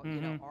is now,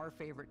 Mhm. our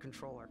favorite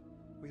controller.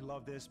 We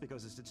love this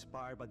because it's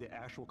inspired by the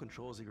actual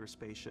controls of your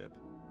spaceship.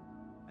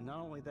 And not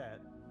only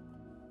that,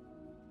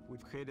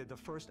 we've created the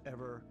first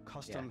ever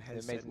custom Yeah,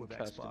 headset amazing with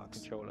custom Xbox.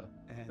 controller.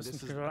 And Custom this is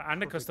controller a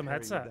and a perfect custom pairing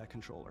with headset. that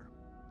controller.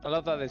 I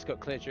love that it's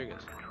got clear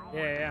triggers.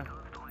 Yeah.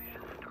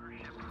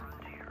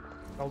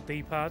 Old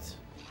D-pad.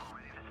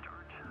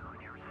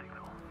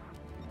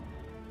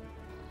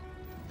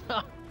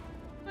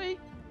 Hey.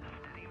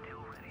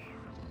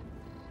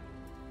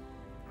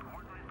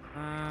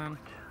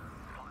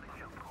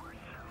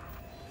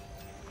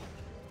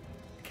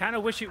 Kind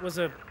of wish it was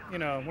a,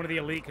 one of the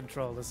Elite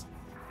controllers.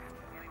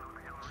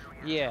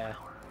 Yeah.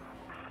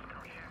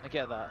 I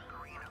get that.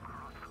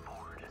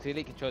 The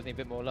Elite controls need a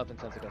bit more love in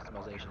terms of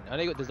customization. I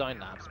know you got design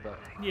labs, but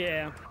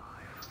Yeah.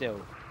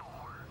 still.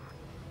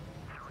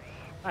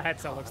 That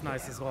headset looks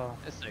nice as well.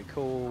 It's so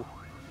cool.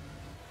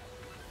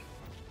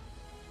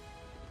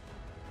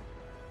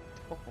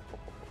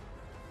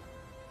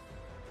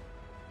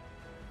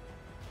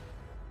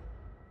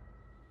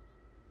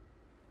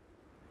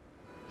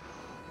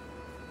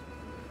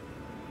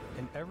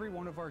 In every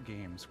one of our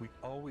games, we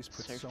always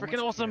put So so freaking much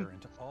awesome. care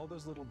into all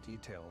those little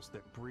details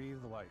that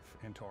breathe life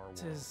into our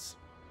It world. is.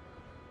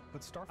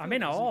 But Starfield I'm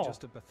in isn't awe.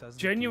 just a Bethesda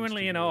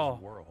Genuinely Game in Studios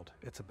awe. world.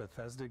 It's a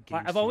Bethesda Game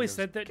Like, I've always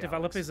Studios said that galaxy.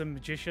 developers are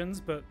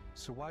magicians, but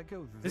So why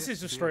go this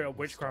is just big straight up with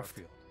witchcraft.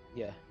 Starfield?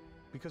 Yeah.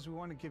 Because we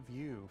want to give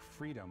you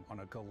freedom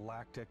on a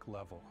galactic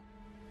level.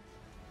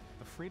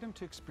 The freedom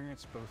to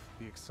experience both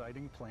the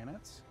exciting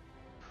planets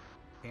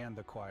and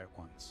the quiet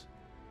ones.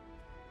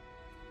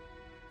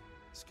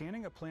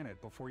 Scanning a planet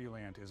before you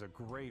land is a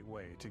great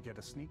way to get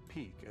a sneak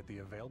peek at the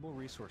available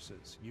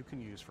resources you can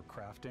use for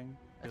crafting.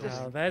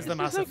 Oh, there's the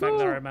Mass Effect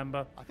I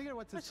remember. I think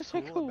what's That's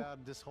cool, so cool.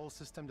 about this whole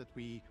system that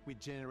we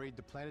generate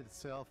the planet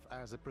itself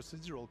as a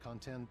procedural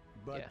content,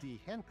 but Yeah. the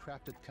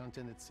handcrafted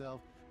content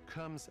itself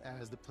comes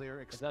as the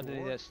player It's not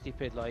explores. that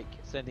stupid like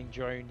sending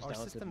drones Our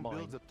down to system mine.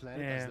 builds the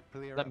planet Yeah. as the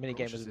player That minigame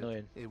approaches was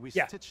annoying. it. We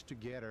Yeah. stitch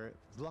together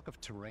a block of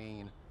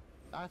terrain.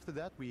 After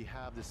that, we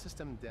have the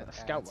system that The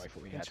scout adds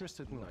rifle we had.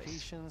 interesting Nice.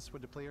 locations for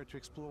the player to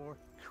explore,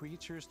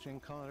 creatures to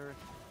encounter.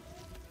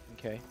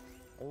 Okay.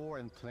 ore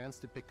and plants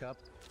to pick up.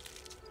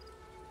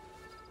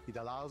 It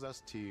allows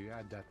us to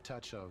add that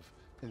touch of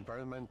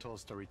environmental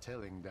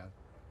storytelling that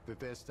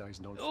Bethesda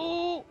is known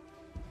for.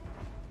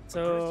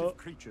 So,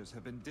 creatures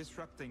have been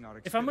disrupting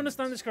our if I'm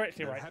understanding this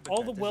correctly, Their right, habitat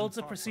all the isn't worlds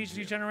are far from procedurally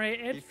here.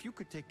 generated, If you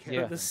could take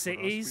care but of the them for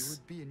us, we cities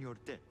would be in your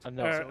debt. are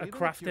Even if your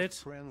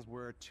crafted. friends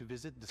were to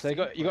visit the So you same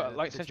got planet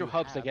like that central you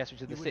hubs, I have, guess,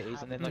 which are the you would cities,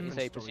 have and then a like you say,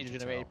 different story to procedure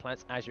generated tell.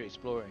 planets as you're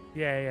exploring.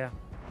 Yeah.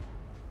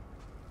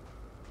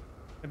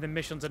 And the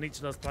missions on each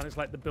of those planets,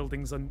 like the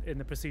buildings in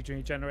the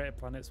procedurally generated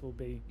planets, will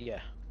be yeah.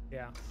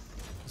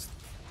 Just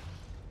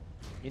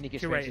unique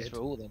experiences curated. for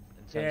all them.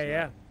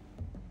 Yeah.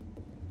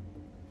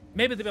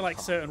 Maybe there'll be like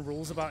certain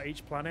rules about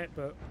each planet,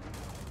 but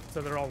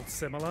so they're all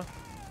similar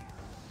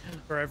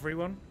for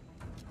everyone.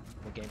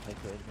 More gameplay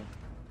created,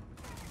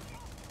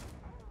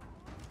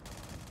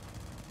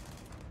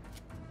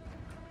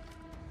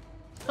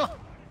 man.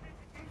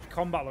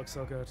 Combat looks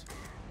so good.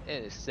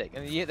 It is sick.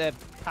 And you hit their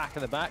pack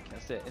in the back,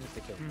 that's it,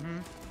 insta kill.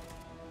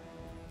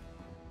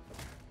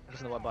 I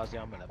just know what bars the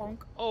armor level.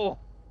 Oh!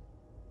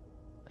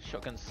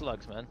 Shotgun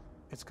slugs, man.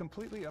 It's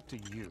completely up to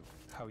you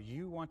how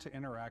you want to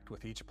interact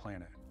with each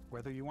planet.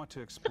 Whether you want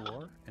to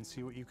explore and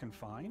see what you can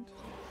find,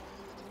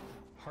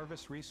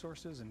 harvest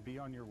resources and be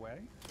on your way,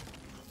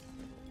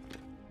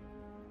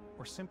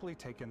 or simply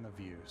take in the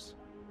views.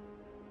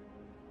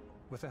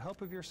 With the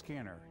help of your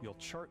scanner, you'll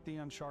chart the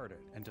uncharted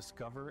and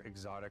discover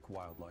exotic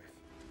wildlife.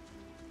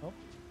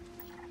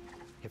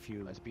 If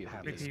you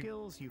have the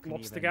skills, you can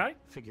Lobster even guy?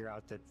 figure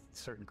out that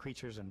certain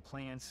creatures and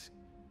plants,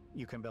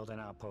 you can build an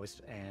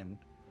outpost and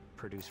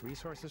produce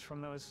resources from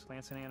those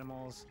plants and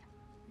animals.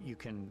 You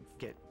can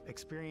get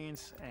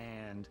experience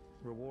and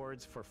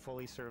rewards for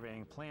fully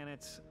surveying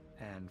planets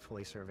and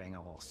fully surveying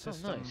a whole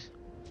system. Nice.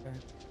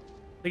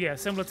 But yeah,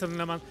 similar to the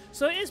No Man's.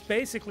 So it is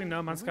basically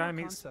No Man's Sky When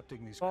we were meets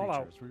concepting these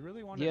Fallout. creatures, we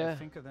really wanted to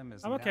think of them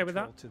as I'm okay with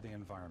natural that. to the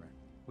environment.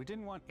 We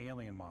didn't want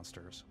alien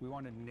monsters. We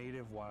wanted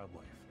native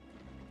wildlife.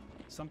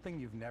 Something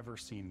you've never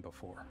seen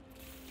before.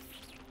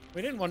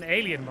 We didn't want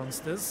alien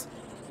monsters.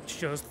 It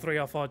shows 3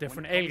 or 4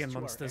 different When it alien comes to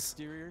our monsters.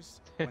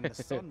 exteriors, when the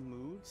sun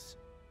moves,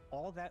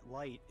 all that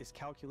light is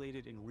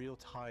calculated in real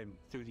time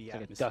through the It's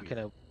like a atmosphere. duck in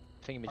a Our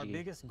thingamajiggy.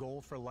 biggest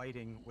goal for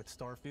lighting with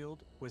Starfield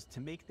was to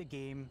make the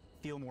game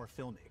feel more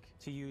filmic,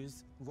 to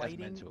use lighting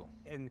mental.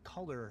 and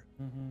color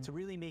to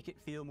really make it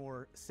feel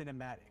more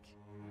cinematic.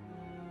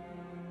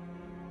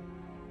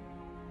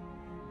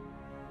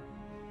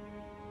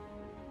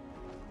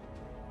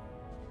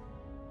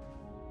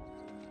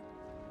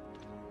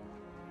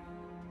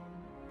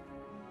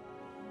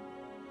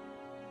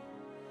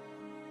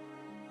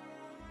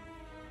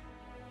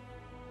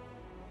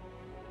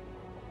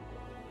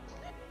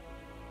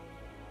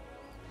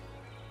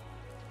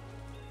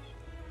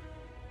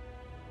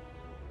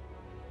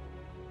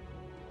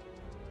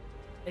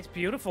 It's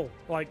beautiful.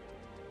 Like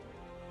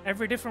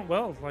every different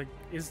world, like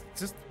is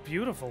just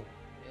beautiful.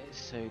 It's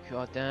so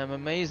goddamn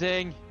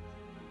amazing.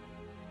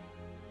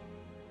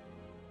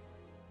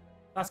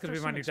 That's gonna be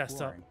After my some new desktop.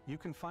 exploring, you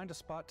can find a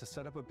spot to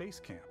set up a base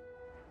camp.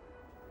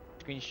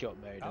 Screenshot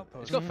mode.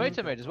 Outposts It's got can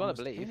photo be mode as well, I almost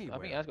believe. I anywhere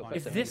think it has got on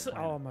photo any This, mode.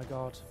 oh my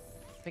god.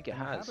 I think it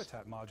And the has.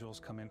 habitat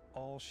modules come in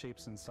all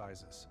shapes and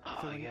sizes. Oh,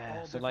 filling yeah, all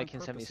so different like in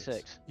purposes.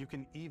 76. You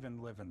can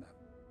even live in them.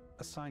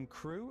 Assign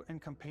crew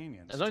and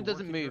companions. As long as it to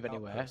doesn't work at your move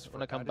anywhere outposts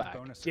when I for come added back.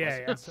 bonuses. Yeah.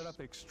 And set up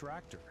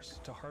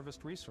extractors to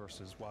harvest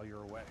resources while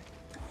you're away.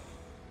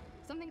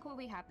 Something cool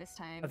we have this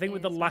time. I think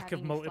with the is lack of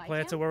having a fly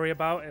multiplayer to cam, worry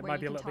about, it where might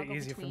be you a can little bit toggle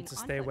easier for them between to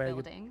stay on-foot where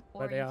building,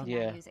 where they or are. you can now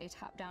Yeah. use a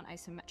top-down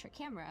isometric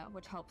camera,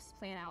 which helps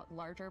plan out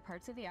larger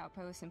parts of the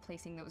outpost and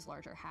placing those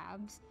larger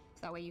halves.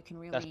 So that way you can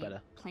That's really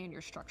better. plan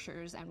your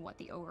structures and what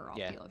the overall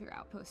Yeah. feel of your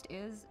outpost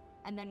is.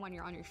 And then when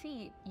you're on your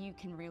feet, you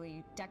can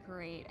really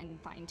decorate and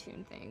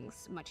fine-tune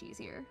things much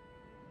easier.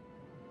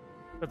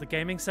 But the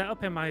gaming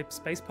setup in my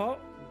spaceport,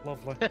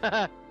 lovely.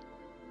 It's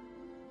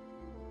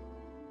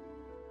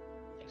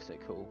so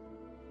cool.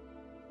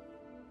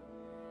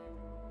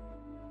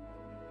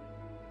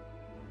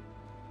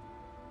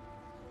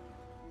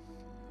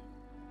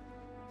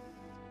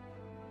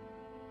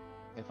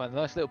 You find a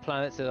nice little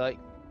planet to like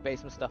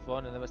base some stuff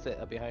on, and then that's it.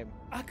 I'll be home.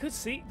 I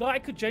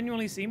could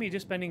genuinely see me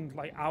just spending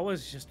like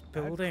hours just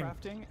building. Add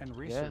crafting and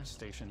research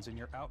stations in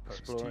your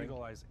outposts to Exploring.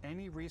 utilize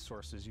any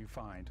resources you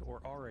find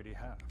or already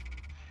have.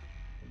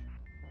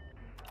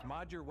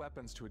 Mod your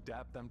weapons to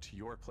adapt them to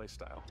your playstyle.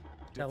 Stealth.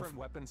 Different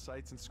weapon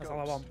sights and scopes. That's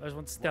all I want. I just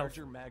want stealth.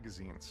 Larger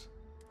magazines.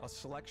 A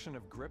selection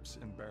of grips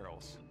and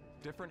barrels.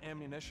 Different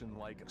ammunition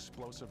like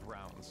explosive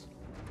rounds.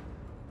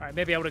 Alright,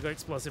 maybe I would have got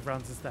explosive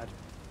rounds instead.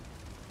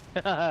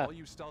 All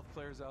you stealth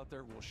players out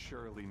there will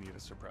surely need a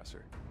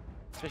suppressor.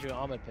 Especially with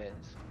armored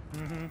pins.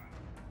 Mm-hmm.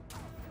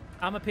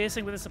 Armor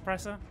piercing with a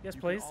suppressor? Yes,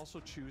 You please. can also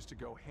choose to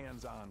go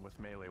hands-on with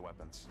melee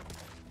weapons.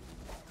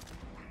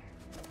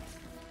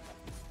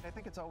 I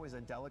think it's always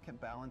a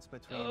delicate balance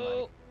between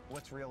Oh. like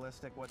what's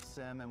realistic, what's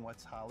sim, and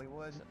what's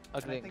Hollywood. And ugly I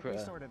and think we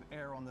critter. sort of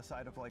err on the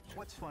side of like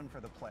what's fun for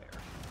the player.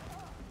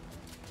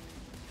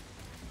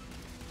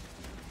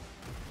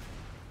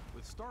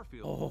 With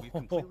Starfield, we've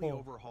completely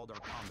overhauled our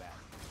combat.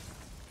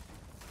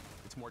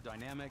 It's more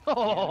dynamic.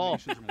 Oh.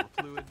 The animations are more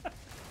fluid.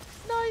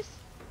 Nice.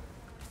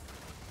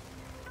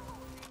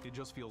 It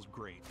just feels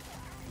great.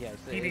 Yeah,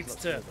 He needs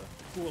to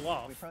cool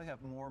off. We probably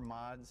have more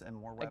mods and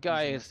more A weapons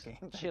guy in is this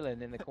game.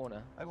 chilling in the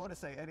corner. I want to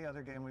say any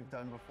other game we've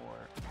done before.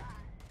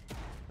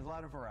 There's a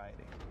lot of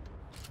variety.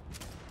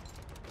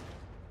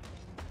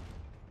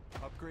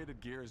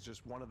 Upgraded gear is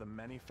just one of the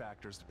many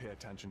factors to pay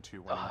attention to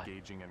when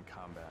engaging in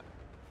combat.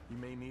 You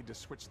may need to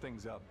switch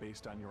things up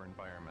based on your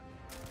environment.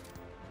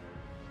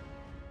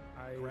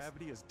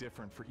 Gravity is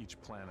different for each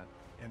planet,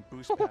 and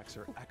boost packs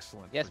are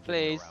excellent Yes, for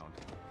getting please. around.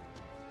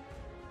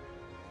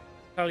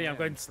 Oh yeah, I'm And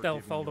going for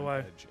stealth giving all the you an way.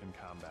 edge in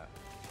combat.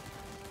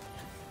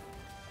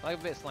 I like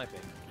a bit of sniping.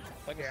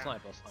 If I can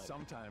snipe, I'll snipe.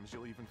 Sometimes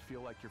you'll even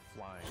feel like you're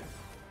flying.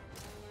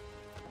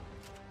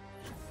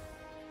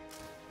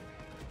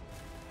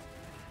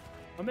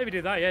 Or maybe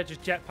do that, yeah,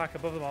 just jetpack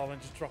above them all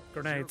and just drop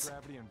grenades.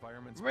 Zero-gravity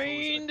environments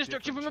Rain pose a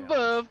destruction different from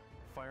above. challenge.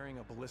 Firing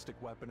a ballistic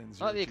weapon in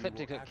I like the zero-G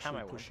ecliptic will actually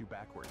camo push one. you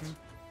backwards.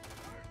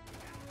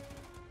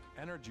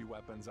 Energy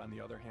weapons, on the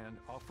other hand,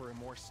 offer a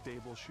more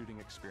stable shooting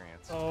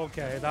experience.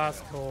 Okay, that's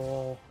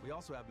cool. We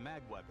also have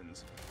mag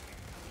weapons.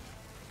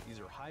 These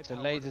are high So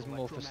lasers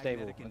more for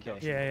stable. Okay.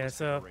 Yeah,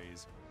 so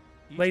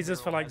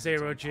lasers for like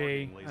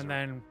 0G and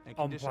then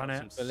on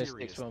planet.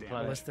 Ballistics for on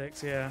planet.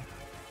 Ballistics, yeah.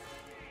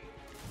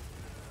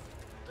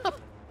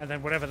 And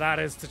then whatever that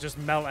is to just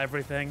melt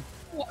everything.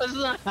 What is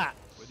that?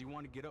 Whether you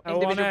want to get up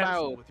Individual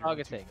barrel with your own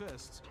two targeting.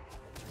 fists,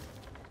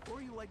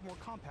 or you like more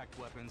compact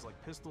weapons like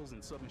pistols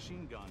and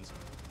submachine guns,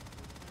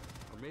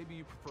 or maybe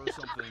you prefer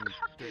something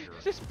bigger.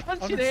 Just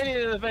punch an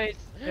alien in the face.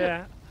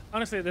 Yeah.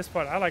 Honestly, at this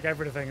point, I like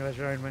everything they're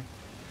showing me.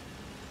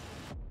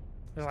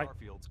 They're like,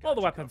 all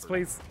the weapons,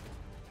 please.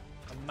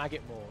 A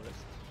maggot maw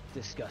that's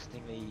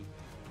disgustingly.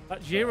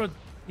 That zero,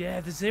 yeah,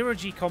 the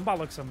 0G combat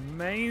looks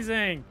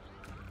amazing.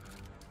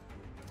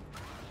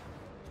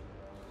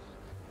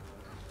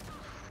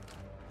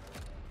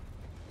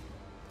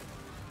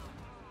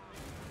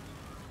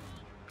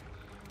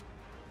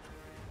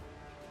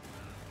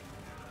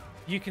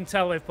 You can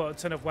tell they've put a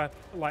ton of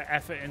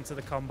effort into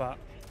the combat.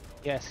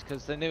 Yes,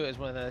 because they knew it was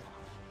one of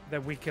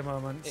their weaker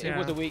moments. It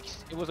was a weak.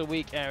 It was a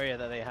weak area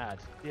that they had.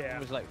 Yeah. It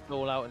was like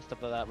Fallout and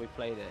stuff like that. We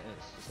played it, and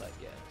it's just like,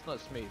 yeah, it's not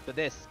smooth. But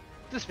this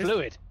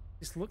fluid.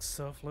 This looks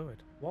so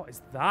fluid. What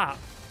is that?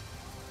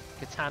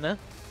 Katana.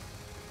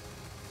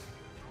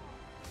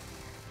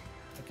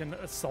 Like an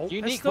assault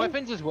Unique pistol?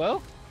 weapons as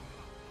well.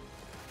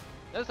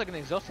 That looks like an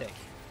exotic.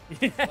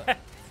 Yeah.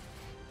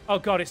 Oh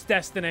god, it's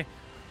Destiny.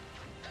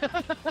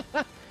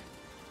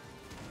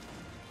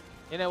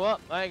 You know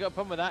what? I ain't got a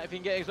problem with that. If you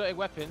can get exotic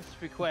weapons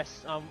through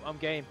quests, I'm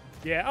game.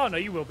 Yeah. Oh no,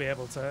 you will be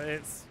able to.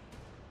 It's.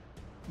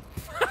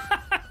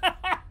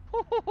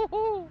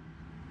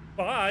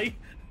 Bye.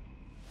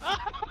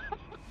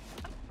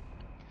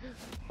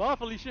 Bye,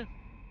 Felicia.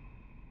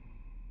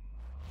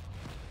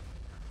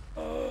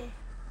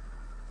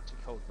 Too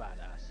cold,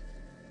 badass.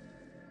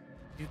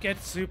 You get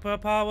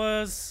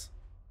superpowers.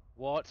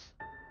 What?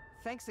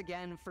 Thanks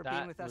again for That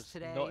being with us was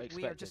today. not We are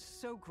expected. just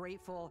so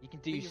grateful. You can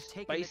do that you've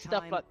taken space the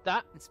stuff time like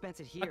that. and spent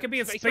it here. I can be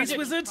a Space space magic.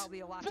 wizard. Probably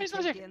a lot Space to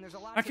take magic. in. There's a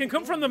lot I to can take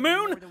come in, from the way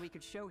moon. more than we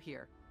could show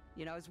here.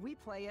 You know, as we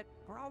play it,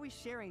 we're always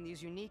sharing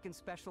these unique and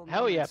special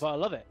Hell yeah, moments but I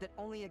love it. that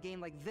only a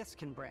game like this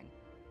can bring.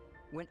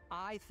 When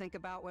I think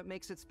about what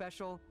makes it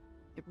special,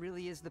 it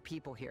really is the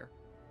people here.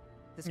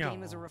 This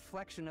game is a Aw.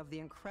 reflection of the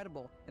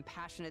incredible and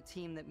passionate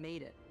team that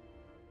made it.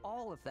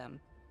 All of them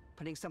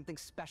putting something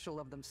special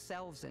of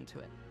themselves into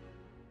it.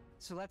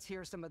 So let's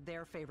hear some of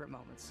their favorite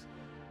moments.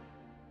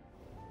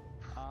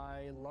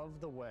 I love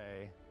the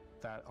way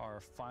that our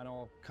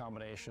final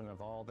combination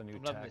of all the new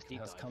I'm loving tech this deep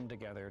has dive. come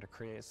together to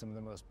create some of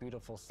the most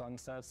beautiful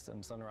sunsets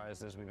and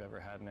sunrises we've ever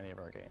had in any of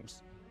our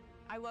games.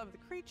 I love the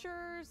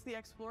creatures, the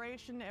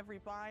exploration, every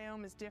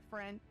biome is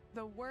different.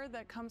 The word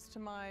that comes to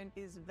mind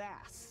is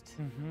vast.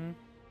 Mm-hmm.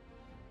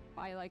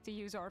 I like to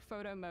use our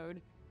photo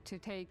mode to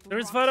take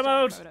There's rock photo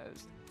star mode.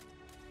 photos.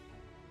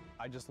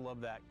 I just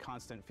love that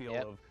constant feel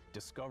Yep. of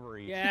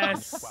discovery.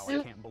 Yes. Wow,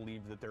 I can't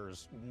believe that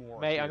there's more.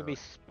 Mate, here. I'm gonna be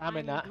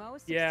spamming that.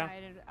 Most Yeah.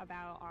 excited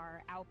about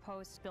our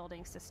outpost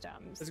building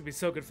systems. This is gonna be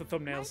so good for My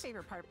thumbnails.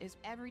 favorite part is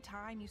every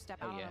time you step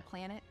Oh, out yeah. on a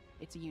planet,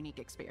 it's a unique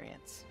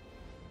experience.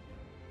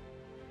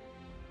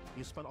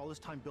 You spend all this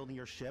time building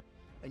your ship,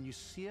 and you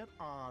see it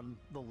on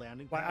the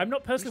landing Like, pad. I'm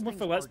not personally These one for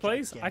things Let's are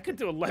Plays. I gigantic. could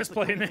do a Let's It's the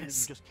Play kind in of thing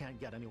this. You just can't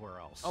get anywhere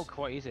else. Oh,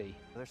 quite easy.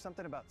 There's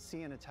something about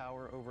seeing a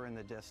tower over in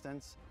the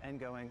distance and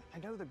going, I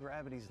know the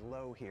gravity's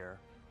low here.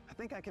 I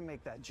think I can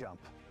make that jump.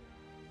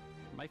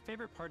 My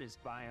favorite part is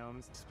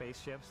biomes,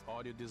 spaceships,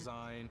 Audio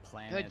design,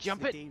 planets,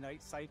 jump it?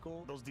 day-night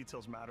cycle, Those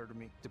details matter to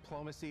me.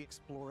 Diplomacy,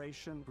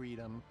 exploration,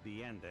 freedom.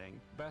 the ending.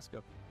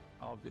 Beskip,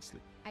 obviously.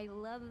 I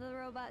love the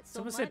robots so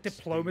Someone much. said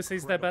diplomacy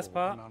is their best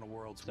part. Incredible amount of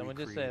worlds we Someone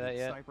did say that, created.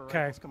 yeah. Sniper Okay,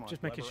 rifles, come on.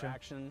 just making Lever sure.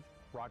 action,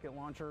 rocket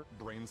launcher.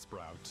 Brain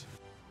sprout.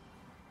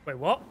 Wait,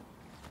 what?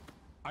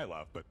 I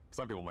laugh, but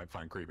some people might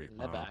find creepy.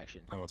 Lever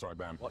action. Oh, that's right,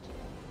 Ben. What?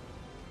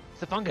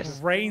 It's a fungus.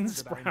 Brain The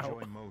thing that I sprout.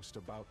 enjoy most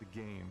about the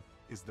game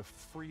is the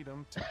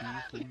freedom to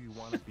be who you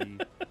want to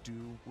be, do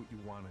what you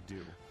want to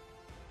do.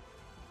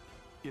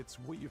 It's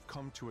what you've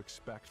come to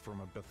expect from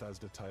a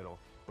Bethesda title,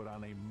 but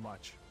on a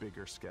much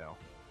bigger scale.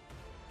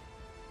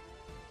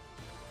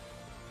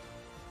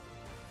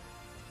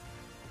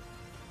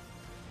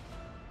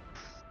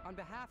 On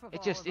behalf of It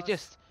all just, of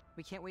us,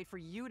 we can't wait for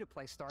you to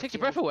play Starfield. takes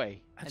your breath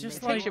away. I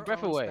just Takes your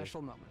breath away.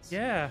 Special moments.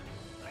 Yeah.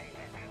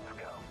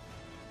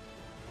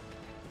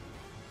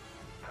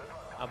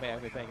 Oh man, I'm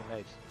gonna be banging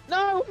loads.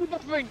 No, I'm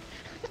buffering.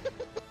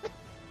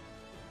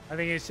 I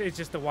think it's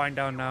just a wind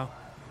down now.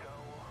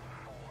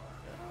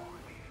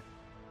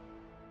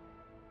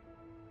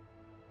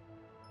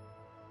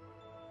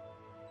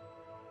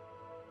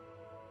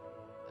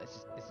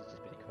 This has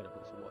just been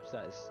incredible to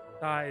watch.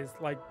 That is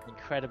like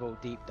incredible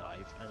deep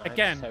dive, and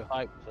again, I'm so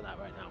hyped for that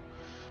right now.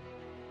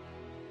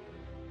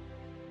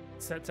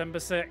 September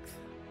 6th.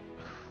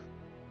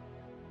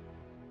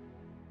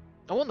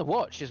 I want the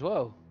watch as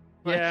well.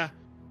 Like, Yeah.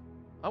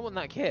 I want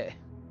that kit.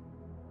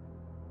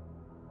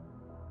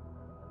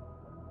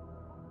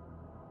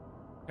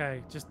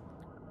 Okay, just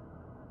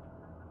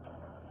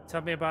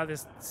tell me about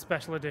this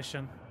special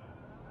edition.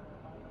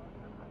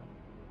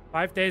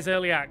 5 days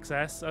early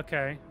access.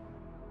 Okay.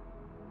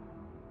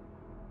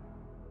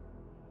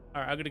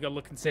 All right, I'm gonna go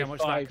look and see how much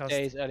that costs. 5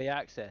 days early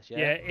access. Yeah.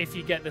 Yeah, if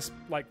you get this,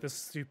 like the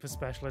super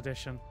special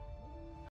edition.